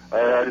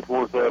I just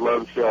want to say I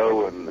love the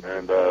show, and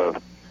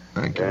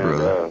thank you,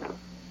 brother.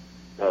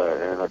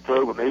 And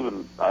Truman,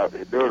 even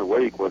during the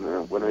week when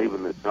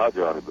even it's not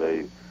Johnny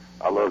B,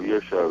 I love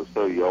your shows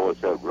too. You always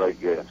have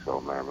great guests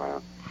on there,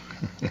 man.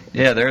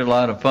 Yeah, they're a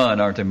lot of fun,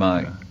 aren't they,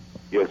 Mike?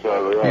 Yes,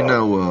 sir. They are. You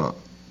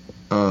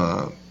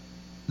know,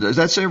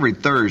 that's every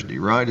Thursday,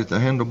 right, at the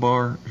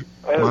Handlebar,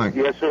 Mike?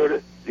 Yes,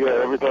 sir.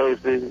 Every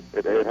Thursday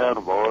at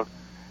Handlebar.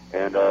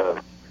 And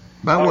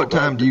by what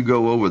time do you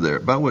go over there?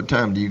 By what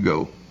time do you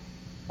go?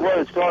 Well,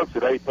 it starts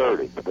at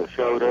 8:30. The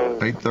show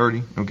does.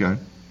 8:30. Okay.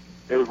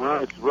 It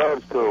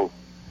runs till.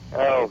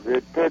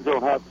 It depends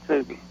on how.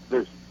 See,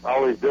 there's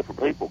all these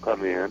different people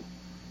come in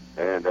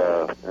and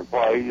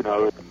play. You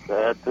know,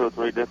 they had 2 or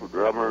 3 different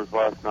drummers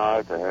last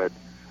night. They had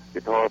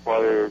guitar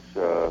players.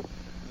 So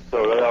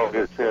they all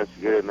get a chance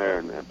to get in there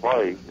and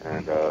play.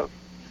 And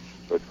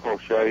but of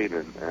course Shane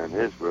and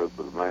his group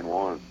are the main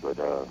ones. But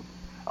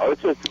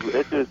it's just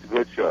a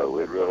good show.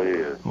 It really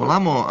is. Well,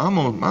 I'm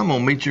gonna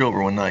meet you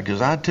over one night,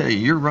 because I tell you,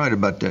 you're right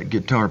about that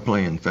guitar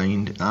playing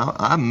fiend.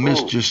 I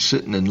miss just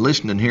sitting and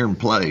listening here and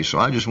play. So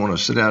I just want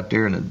to sit out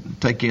there and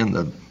take in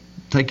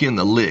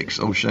the licks.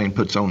 Old Shane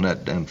puts on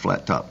that damn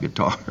flat top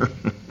guitar.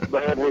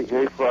 Man,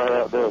 he flat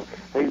out does.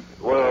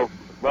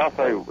 My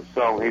favorite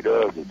song he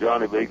does is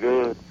Johnny Be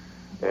Good.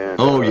 And,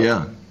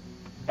 yeah.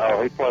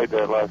 Oh, he played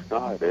that last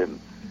night, and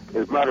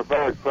as a matter of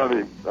fact,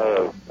 funny,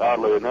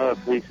 oddly enough,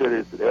 he said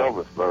it's the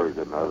Elvis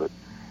version of it.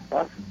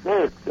 I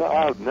said,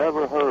 I've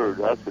never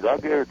heard. I said, I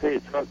guarantee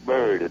you Chuck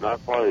Berry did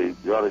not play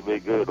Johnny Be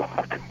Good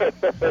like that.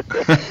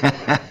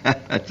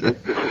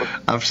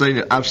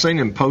 I've seen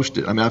him post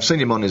it. I mean, I've seen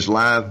him on his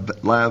live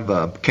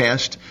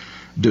cast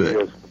do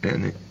it,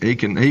 and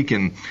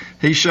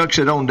he shucks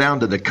it on down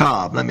to the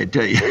cob. Let me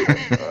tell you.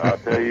 I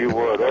tell you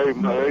what,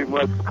 ain't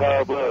much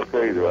cob left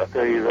either. I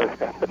tell you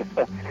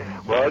that.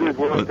 Well, I just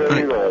want to tell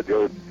you that,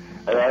 George.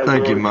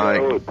 Thank you, Mike.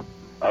 All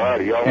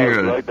right, y'all have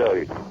a great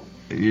day.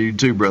 You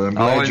too, brother. I'm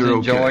glad Always you're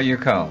enjoy okay. your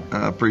call.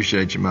 I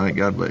appreciate you, Mike.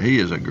 God bless. He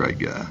is a great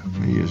guy.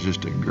 He is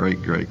just a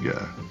great, great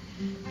guy.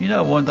 You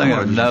know, one thing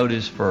I've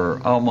noticed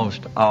for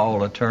almost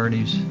all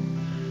attorneys,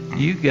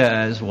 you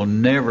guys will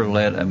never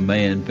let a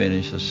man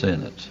finish a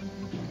sentence.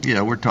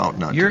 Yeah, we're taught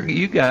not to.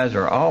 You guys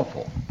are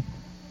awful.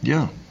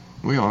 Yeah,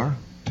 we are.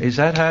 Is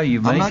that how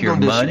you make your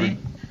money?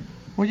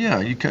 Well, yeah,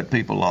 you cut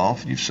people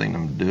off. You've seen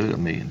them do it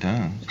 1,000,000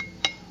 times.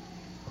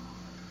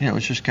 You know,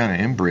 it's just kind of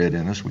inbred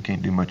in us. We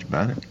can't do much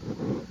about it.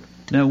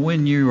 Now,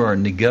 when you are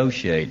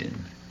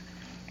negotiating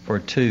for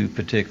 2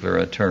 particular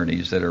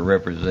attorneys that are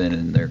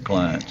representing their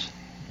clients,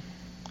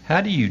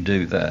 how do you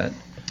do that?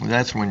 Well,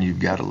 that's when you've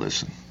got to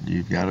listen.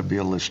 You've got to be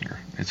a listener.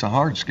 It's a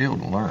hard skill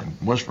to learn.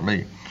 It was for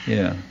me.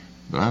 Yeah.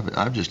 But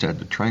I've just had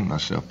to train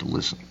myself to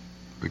listen.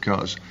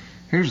 Because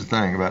here's the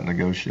thing about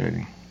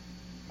negotiating.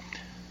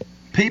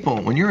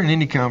 People, when you're in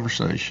any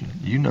conversation,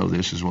 you know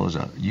this as well as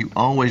I, you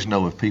always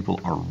know if people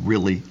are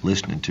really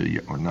listening to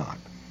you or not,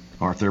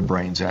 or if their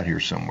brain's out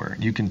here somewhere.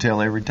 You can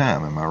tell every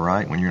time, am I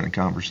right, when you're in a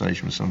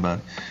conversation with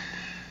somebody?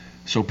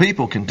 So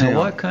people can tell. Now,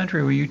 what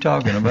country were you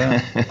talking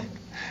about?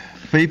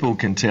 People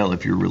can tell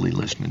if you're really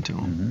listening to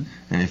them. Mm-hmm.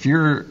 And if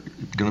you're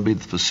going to be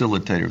the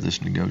facilitator of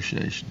this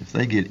negotiation, if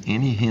they get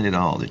any hint at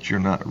all that you're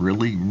not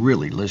really,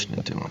 really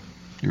listening to them,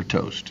 you're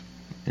toast.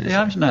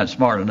 Yeah, I'm not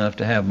smart enough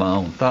to have my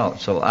own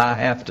thoughts, so I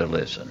have to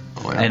listen.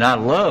 Well, and I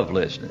love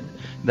listening.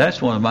 That's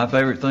one of my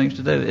favorite things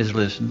to do, is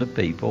listen to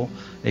people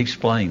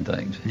explain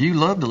things. You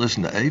love to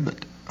listen to Avon.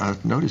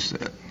 I've noticed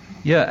that.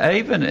 Yeah,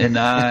 Avon and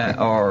I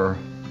are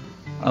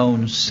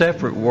on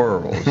separate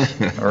worlds,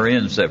 or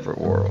in separate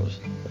worlds.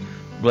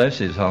 Bless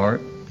his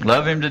heart.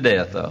 Love him to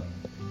death, though.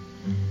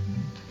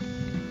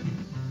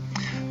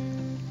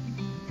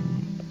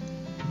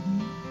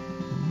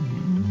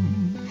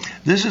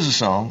 This is a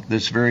song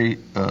that's very,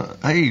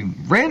 hey,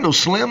 Randall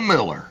Slim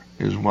Miller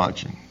is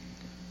watching.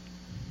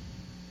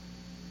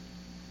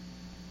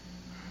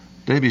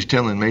 Debbie's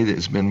telling me that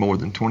it's been more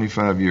than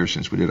 25 years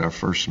since we did our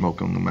first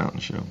Smoke on the Mountain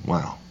show.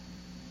 Wow.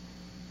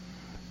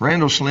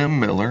 Randall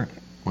Slim Miller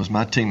was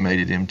my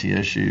teammate at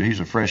MTSU. He's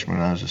a freshman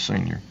and I was a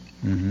senior.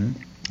 Mm-hmm.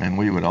 And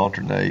we would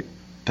alternate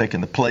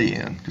taking the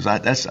play-in. Because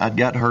I'd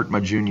got hurt my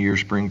junior year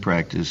spring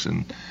practice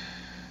and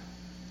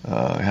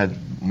had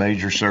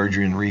major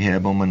surgery and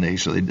rehab on my knee,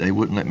 so they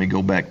wouldn't let me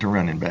go back to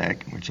running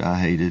back, which I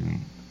hated.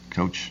 And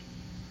Coach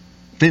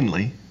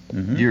Finley,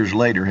 years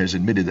later, has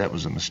admitted that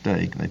was a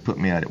mistake. They put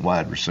me out at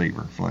wide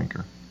receiver,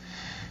 flanker,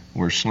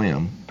 where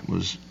Slim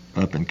was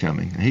up and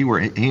coming. He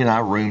and I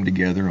roomed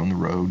together on the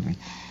road.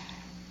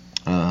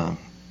 And,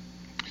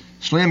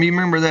 Slim, you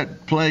remember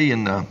that play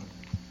in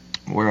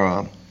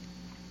where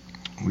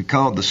we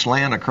called the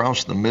slant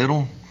across the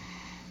middle?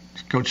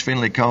 Coach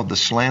Finley called the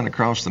slant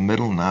across the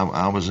middle, and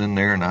I was in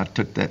there, and I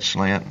took that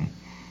slant and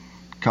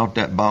caught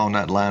that ball, and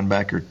that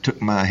linebacker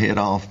took my head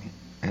off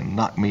and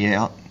knocked me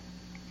out.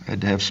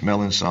 Had to have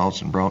smelling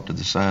salts and brought to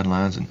the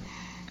sidelines, and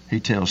he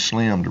tells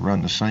Slim to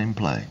run the same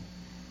play.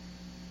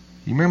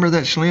 You remember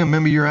that, Slim?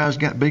 Remember your eyes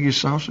got big as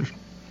saucers?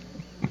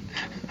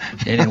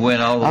 And he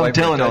went all the way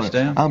for a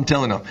touchdown? I'm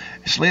telling him.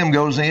 Slim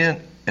goes in,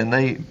 and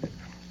they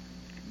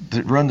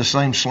that run the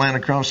same slant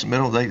across the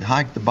middle. They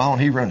hike the ball,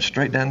 and he runs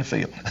straight down the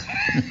field.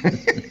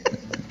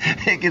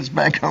 He gets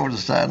back over the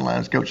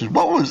sidelines. Coach says,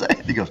 "What was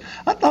that?" He goes,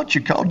 "I thought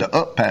you called the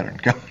up pattern,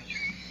 Coach."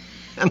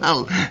 And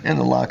in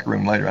the locker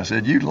room later, I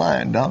said, "You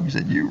lying, dog?" He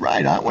said, "You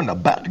right. I wasn't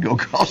about to go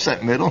across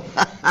that middle."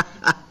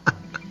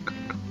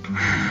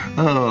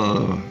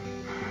 Oh,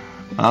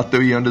 I'll throw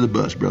you under the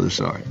bus, brother.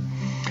 Sorry.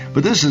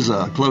 But this is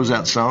a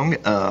closeout song.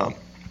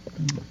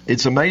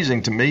 It's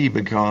amazing to me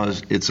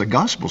because it's a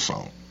gospel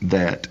song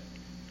that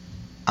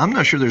I'm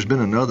not sure there's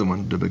been another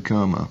one to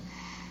become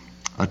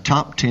a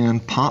top 10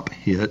 pop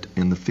hit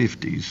in the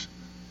 50s,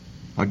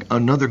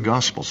 another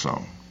gospel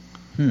song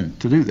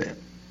to do that.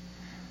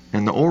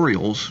 And the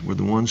Orioles were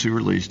the ones who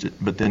released it,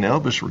 but then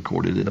Elvis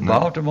recorded it. The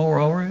Baltimore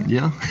Orioles?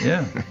 Yeah.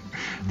 Yeah.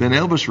 Then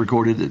Elvis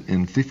recorded it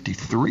in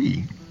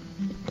 53.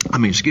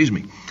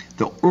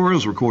 The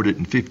Orioles recorded it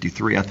in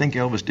 53. I think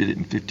Elvis did it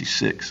in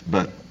 56,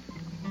 but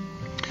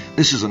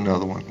this is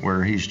another one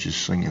where he's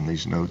just singing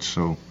these notes,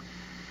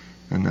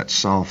 and that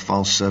soft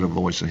falsetto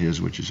voice of his,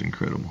 which is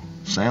incredible.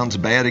 Sounds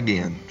bad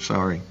again.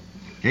 Sorry.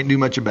 Can't do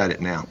much about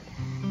it now.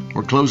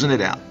 We're closing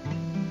it out.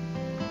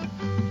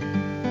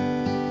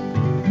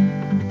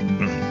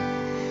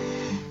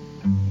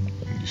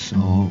 You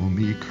saw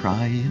me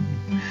crying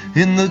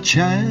in the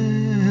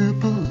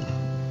chapel.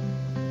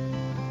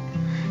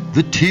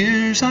 The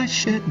tears I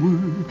shed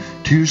were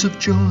tears of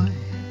joy.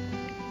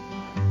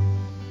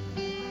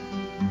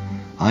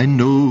 I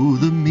know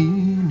the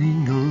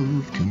meaning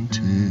of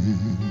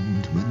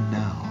contentment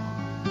now.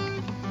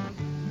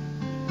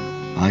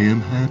 I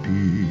am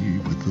happy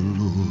with the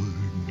Lord.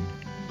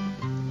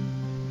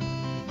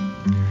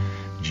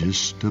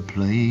 Just a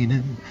plain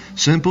and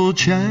simple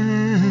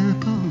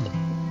chapel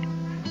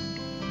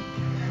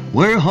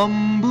where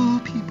humble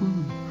people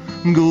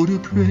go to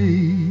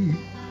pray.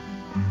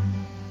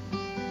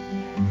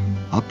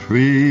 I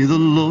pray the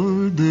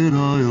Lord that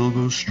I'll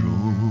grow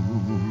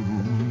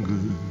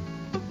stronger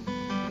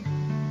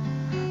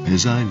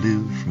as I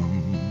live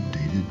from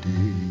day to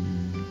day.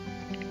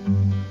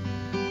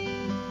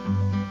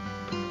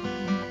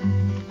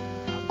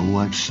 Oh,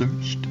 I've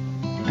searched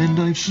and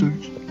I've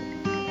searched,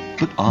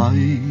 but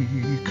I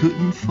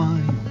couldn't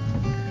find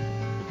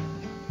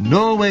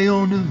no way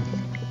on earth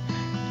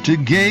to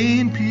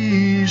gain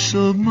peace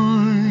of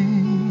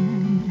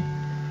mind.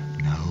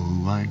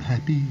 Now I'm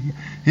happy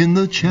in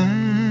the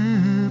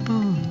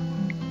chapel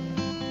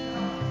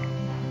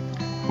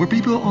where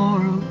people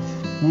are of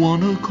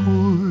one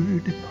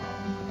accord.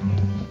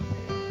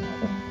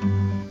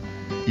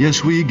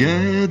 Yes, we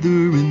gather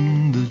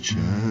in the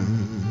chapel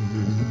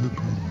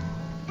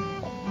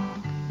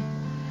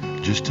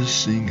just to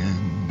sing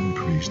and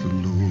praise the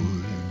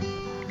Lord.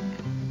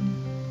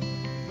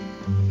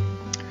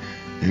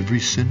 Every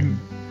sinner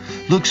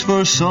looks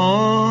for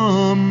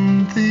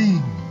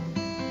something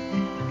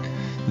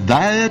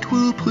that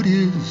will put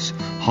his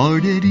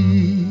heart at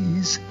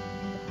ease.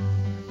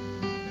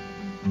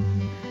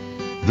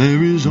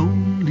 There is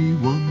only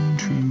one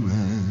true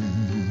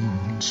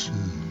answer.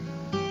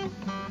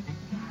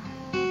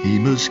 He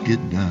must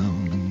get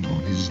down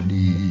on his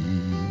knees.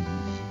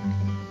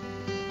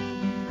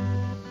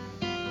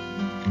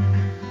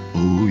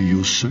 Oh,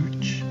 you'll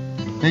search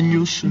and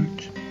you'll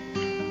search,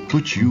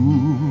 but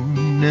you'll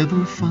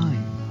never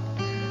find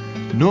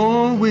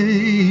no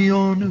way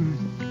on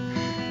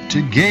earth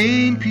to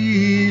gain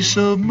peace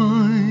of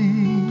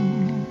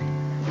mind.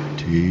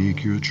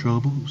 Take your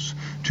troubles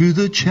to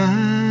the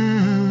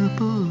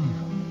chapel.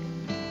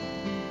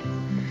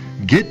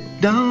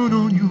 Get down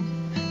on your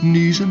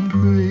knees and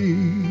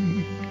pray.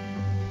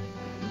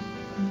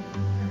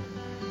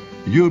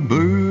 Your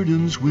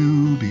burdens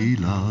will be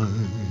lighter,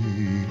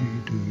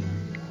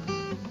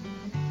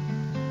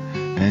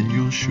 and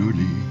you'll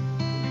surely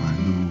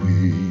find the way.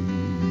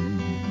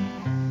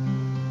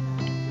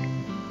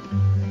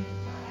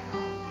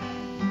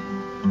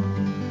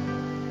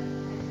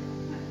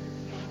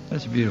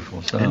 That's a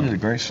beautiful song. Isn't it a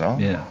great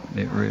song? Yeah,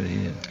 it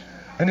really is.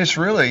 And it's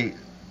really,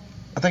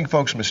 I think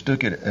folks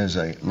mistook it as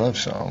a love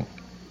song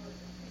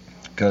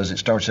because it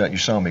starts out, you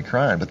saw me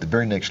crying, but the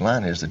very next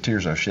line is, the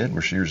tears I shed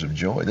were tears of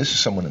joy. This is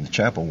someone in the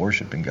chapel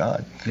worshiping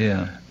God.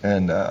 Yeah.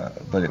 And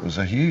but it was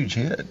a huge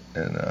hit,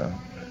 and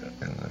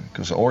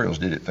because the Orioles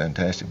did it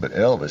fantastic. But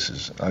Elvis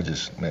is, I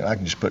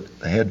can just put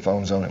the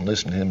headphones on and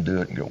listen to him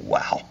do it and go,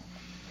 wow.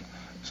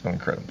 So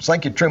incredible.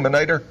 Thank you,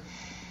 Truminator.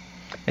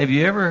 Have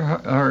you ever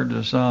heard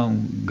the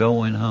song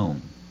Going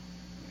Home?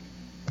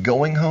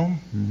 Going Home?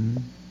 Mm-hmm.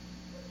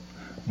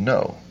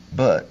 No,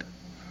 but...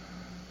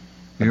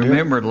 You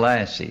remember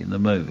Lassie, the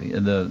movie,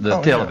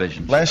 the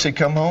television show? Lassie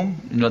Come Home?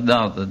 No,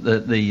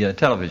 the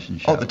television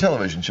show. Oh, the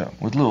television show.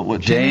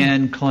 With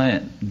Jan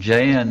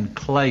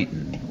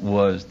Clayton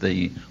was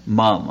the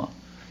mama.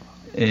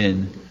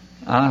 And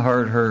I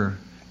heard her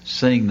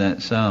sing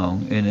that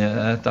song, and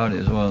I thought it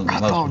was one of the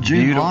most beautiful. I thought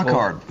Gene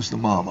Lockhart was the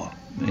mama.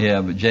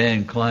 Yeah, but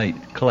Jan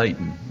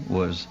Clayton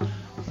was,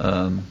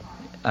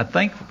 I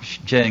think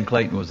Jan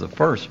Clayton was the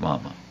first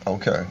mama.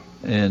 Okay.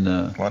 And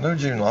well, I know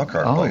Gene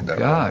Lockhart played that. Oh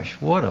gosh,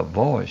 what a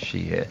voice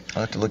she had! I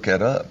will have to look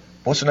that up.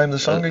 What's the name of the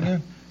song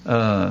again?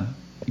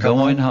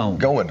 Going Home.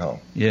 Going Home.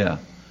 Yeah.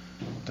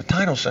 The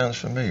title sounds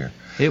familiar.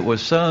 It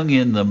was sung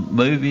in the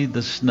movie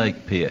The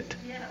Snake Pit.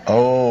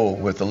 Oh,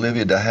 with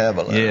Olivia de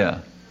Havilland.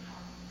 Yeah.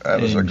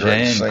 That was a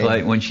great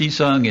scene. When she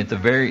sung at the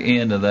very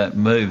end of that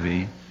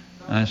movie,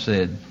 I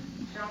said,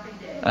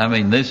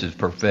 this is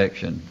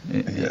perfection.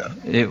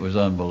 It was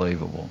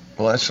unbelievable.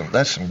 Well,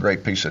 that's some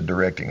great piece of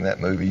directing, that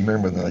movie. You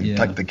remember they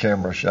take the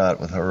camera shot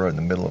with her in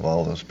the middle of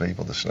all those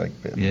people, the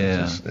snake pit.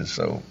 Yeah.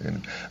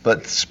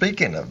 But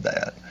speaking of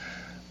that,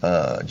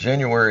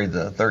 January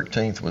the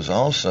 13th was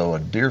also a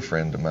dear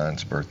friend of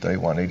mine's birthday,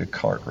 Juanita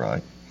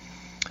Cartwright.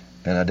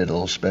 And I did a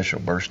little special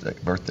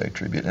birthday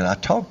tribute. And I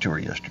talked to her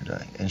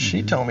yesterday, and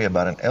she told me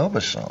about an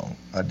Elvis song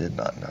I did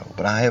not know.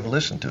 But I have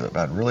listened to it.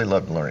 I'd really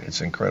love to learn it. It's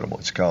incredible.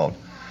 It's called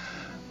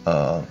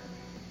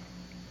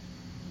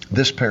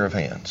This Pair of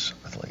Hands,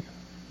 I believe.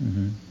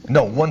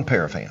 No, One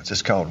Pair of Hands.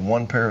 It's called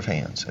One Pair of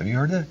Hands. Have you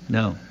heard that?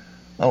 No.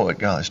 Oh,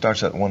 it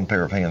starts out, one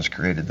pair of hands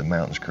created the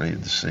mountains,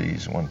 created the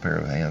seas. One pair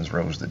of hands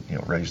raised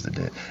the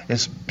dead.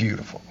 It's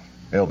beautiful.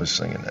 Elvis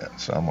singing that,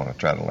 so I'm going to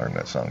try to learn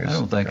that song. I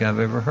don't think I've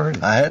ever heard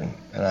it. I hadn't,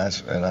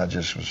 and I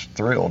just was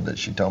thrilled that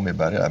she told me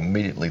about it. I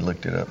immediately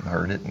looked it up and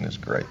heard it, and it's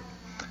great.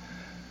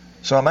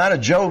 So I'm out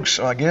of jokes,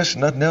 so I guess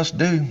nothing else to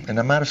do, and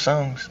I'm out of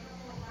songs.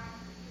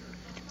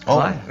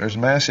 Oh, there's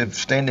massive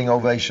standing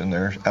ovation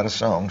there, out of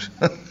songs.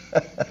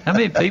 How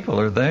many people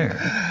are there?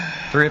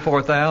 3,000 or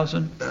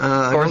 4,000? Or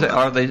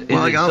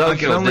I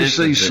can only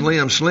see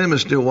Slim. Slim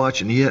is still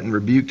watching. He hadn't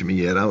rebuked me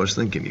yet. I was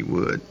thinking he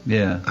would.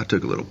 Yeah. I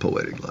took a little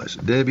poetic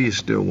license. Debbie is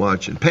still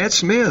watching. Pat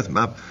Smith,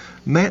 my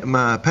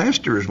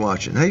pastor, is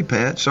watching. Hey,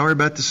 Pat, sorry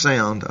about the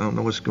sound. I don't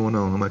know what's going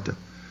on. I'm about to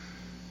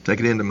take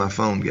it into my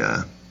phone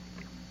guy.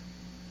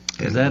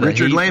 And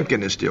Richard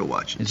Lampkin is still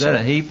watching. Is that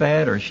a he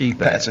Pat or she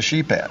Pat? Pat's a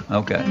she Pat.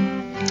 Okay.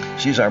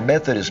 She's our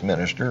Methodist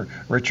minister.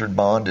 Richard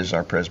Bond is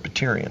our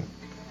Presbyterian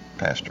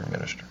pastor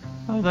minister.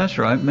 Oh, that's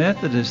right.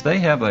 Methodists, they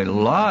have a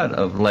lot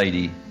of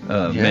lady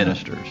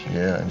ministers.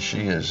 Yeah, and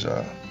she's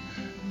a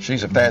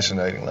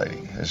fascinating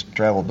lady. Has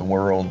traveled the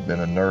world, been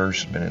a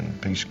nurse, been in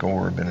Peace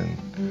Corps, been in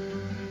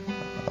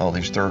all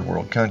these third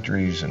world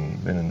countries,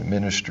 and been in the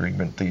ministry,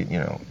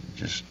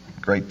 just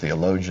great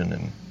theologian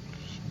and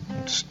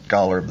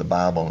scholar of the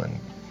Bible, and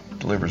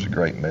delivers a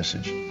great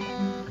message.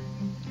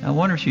 I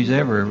wonder if she's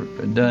ever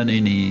done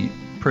any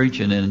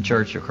preaching in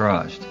Church of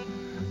Christ.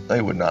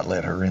 They would not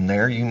let her in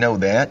there. You know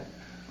that.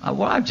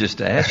 Well, I'm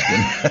just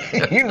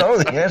asking. You know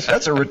the answer.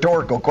 That's a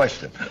rhetorical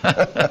question.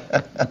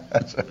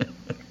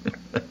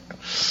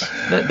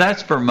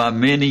 That's for my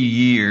many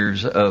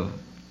years of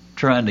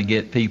trying to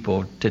get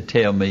people to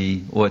tell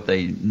me what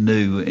they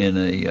knew in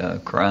a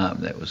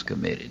crime that was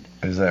committed.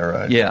 Is that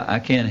right? Yeah, I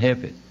can't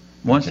help it.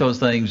 Once those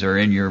things are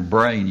in your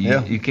brain,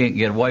 you can't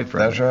get away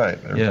from That's it.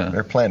 That's right.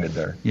 They're planted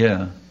there.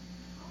 Yeah.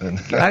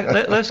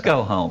 Let's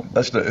go home.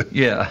 Let's do it.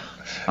 Yeah.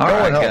 All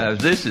right, guys,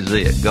 this is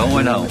it.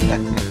 Going home.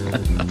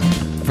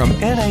 From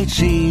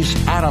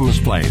NHC's Adams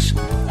Place,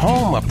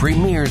 home of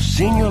premier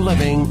senior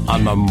living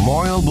on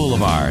Memorial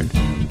Boulevard,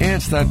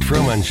 it's The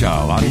Truman Show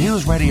on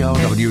News Radio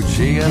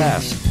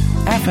WGNS,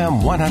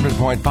 FM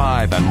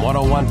 100.5 and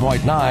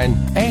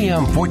 101.9,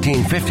 AM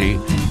 1450,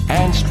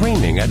 and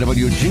streaming at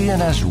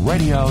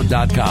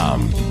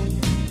WGNSradio.com.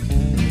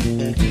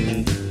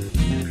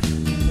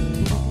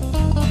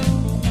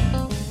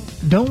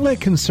 Don't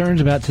let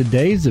concerns about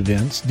today's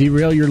events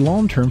derail your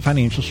long-term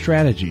financial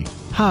strategy.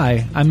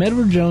 Hi, I'm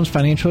Edward Jones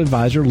financial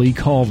advisor Lee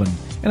Colvin,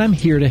 and I'm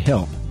here to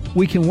help.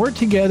 We can work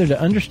together to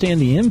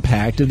understand the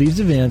impact of these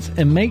events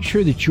and make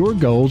sure that your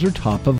goals are top of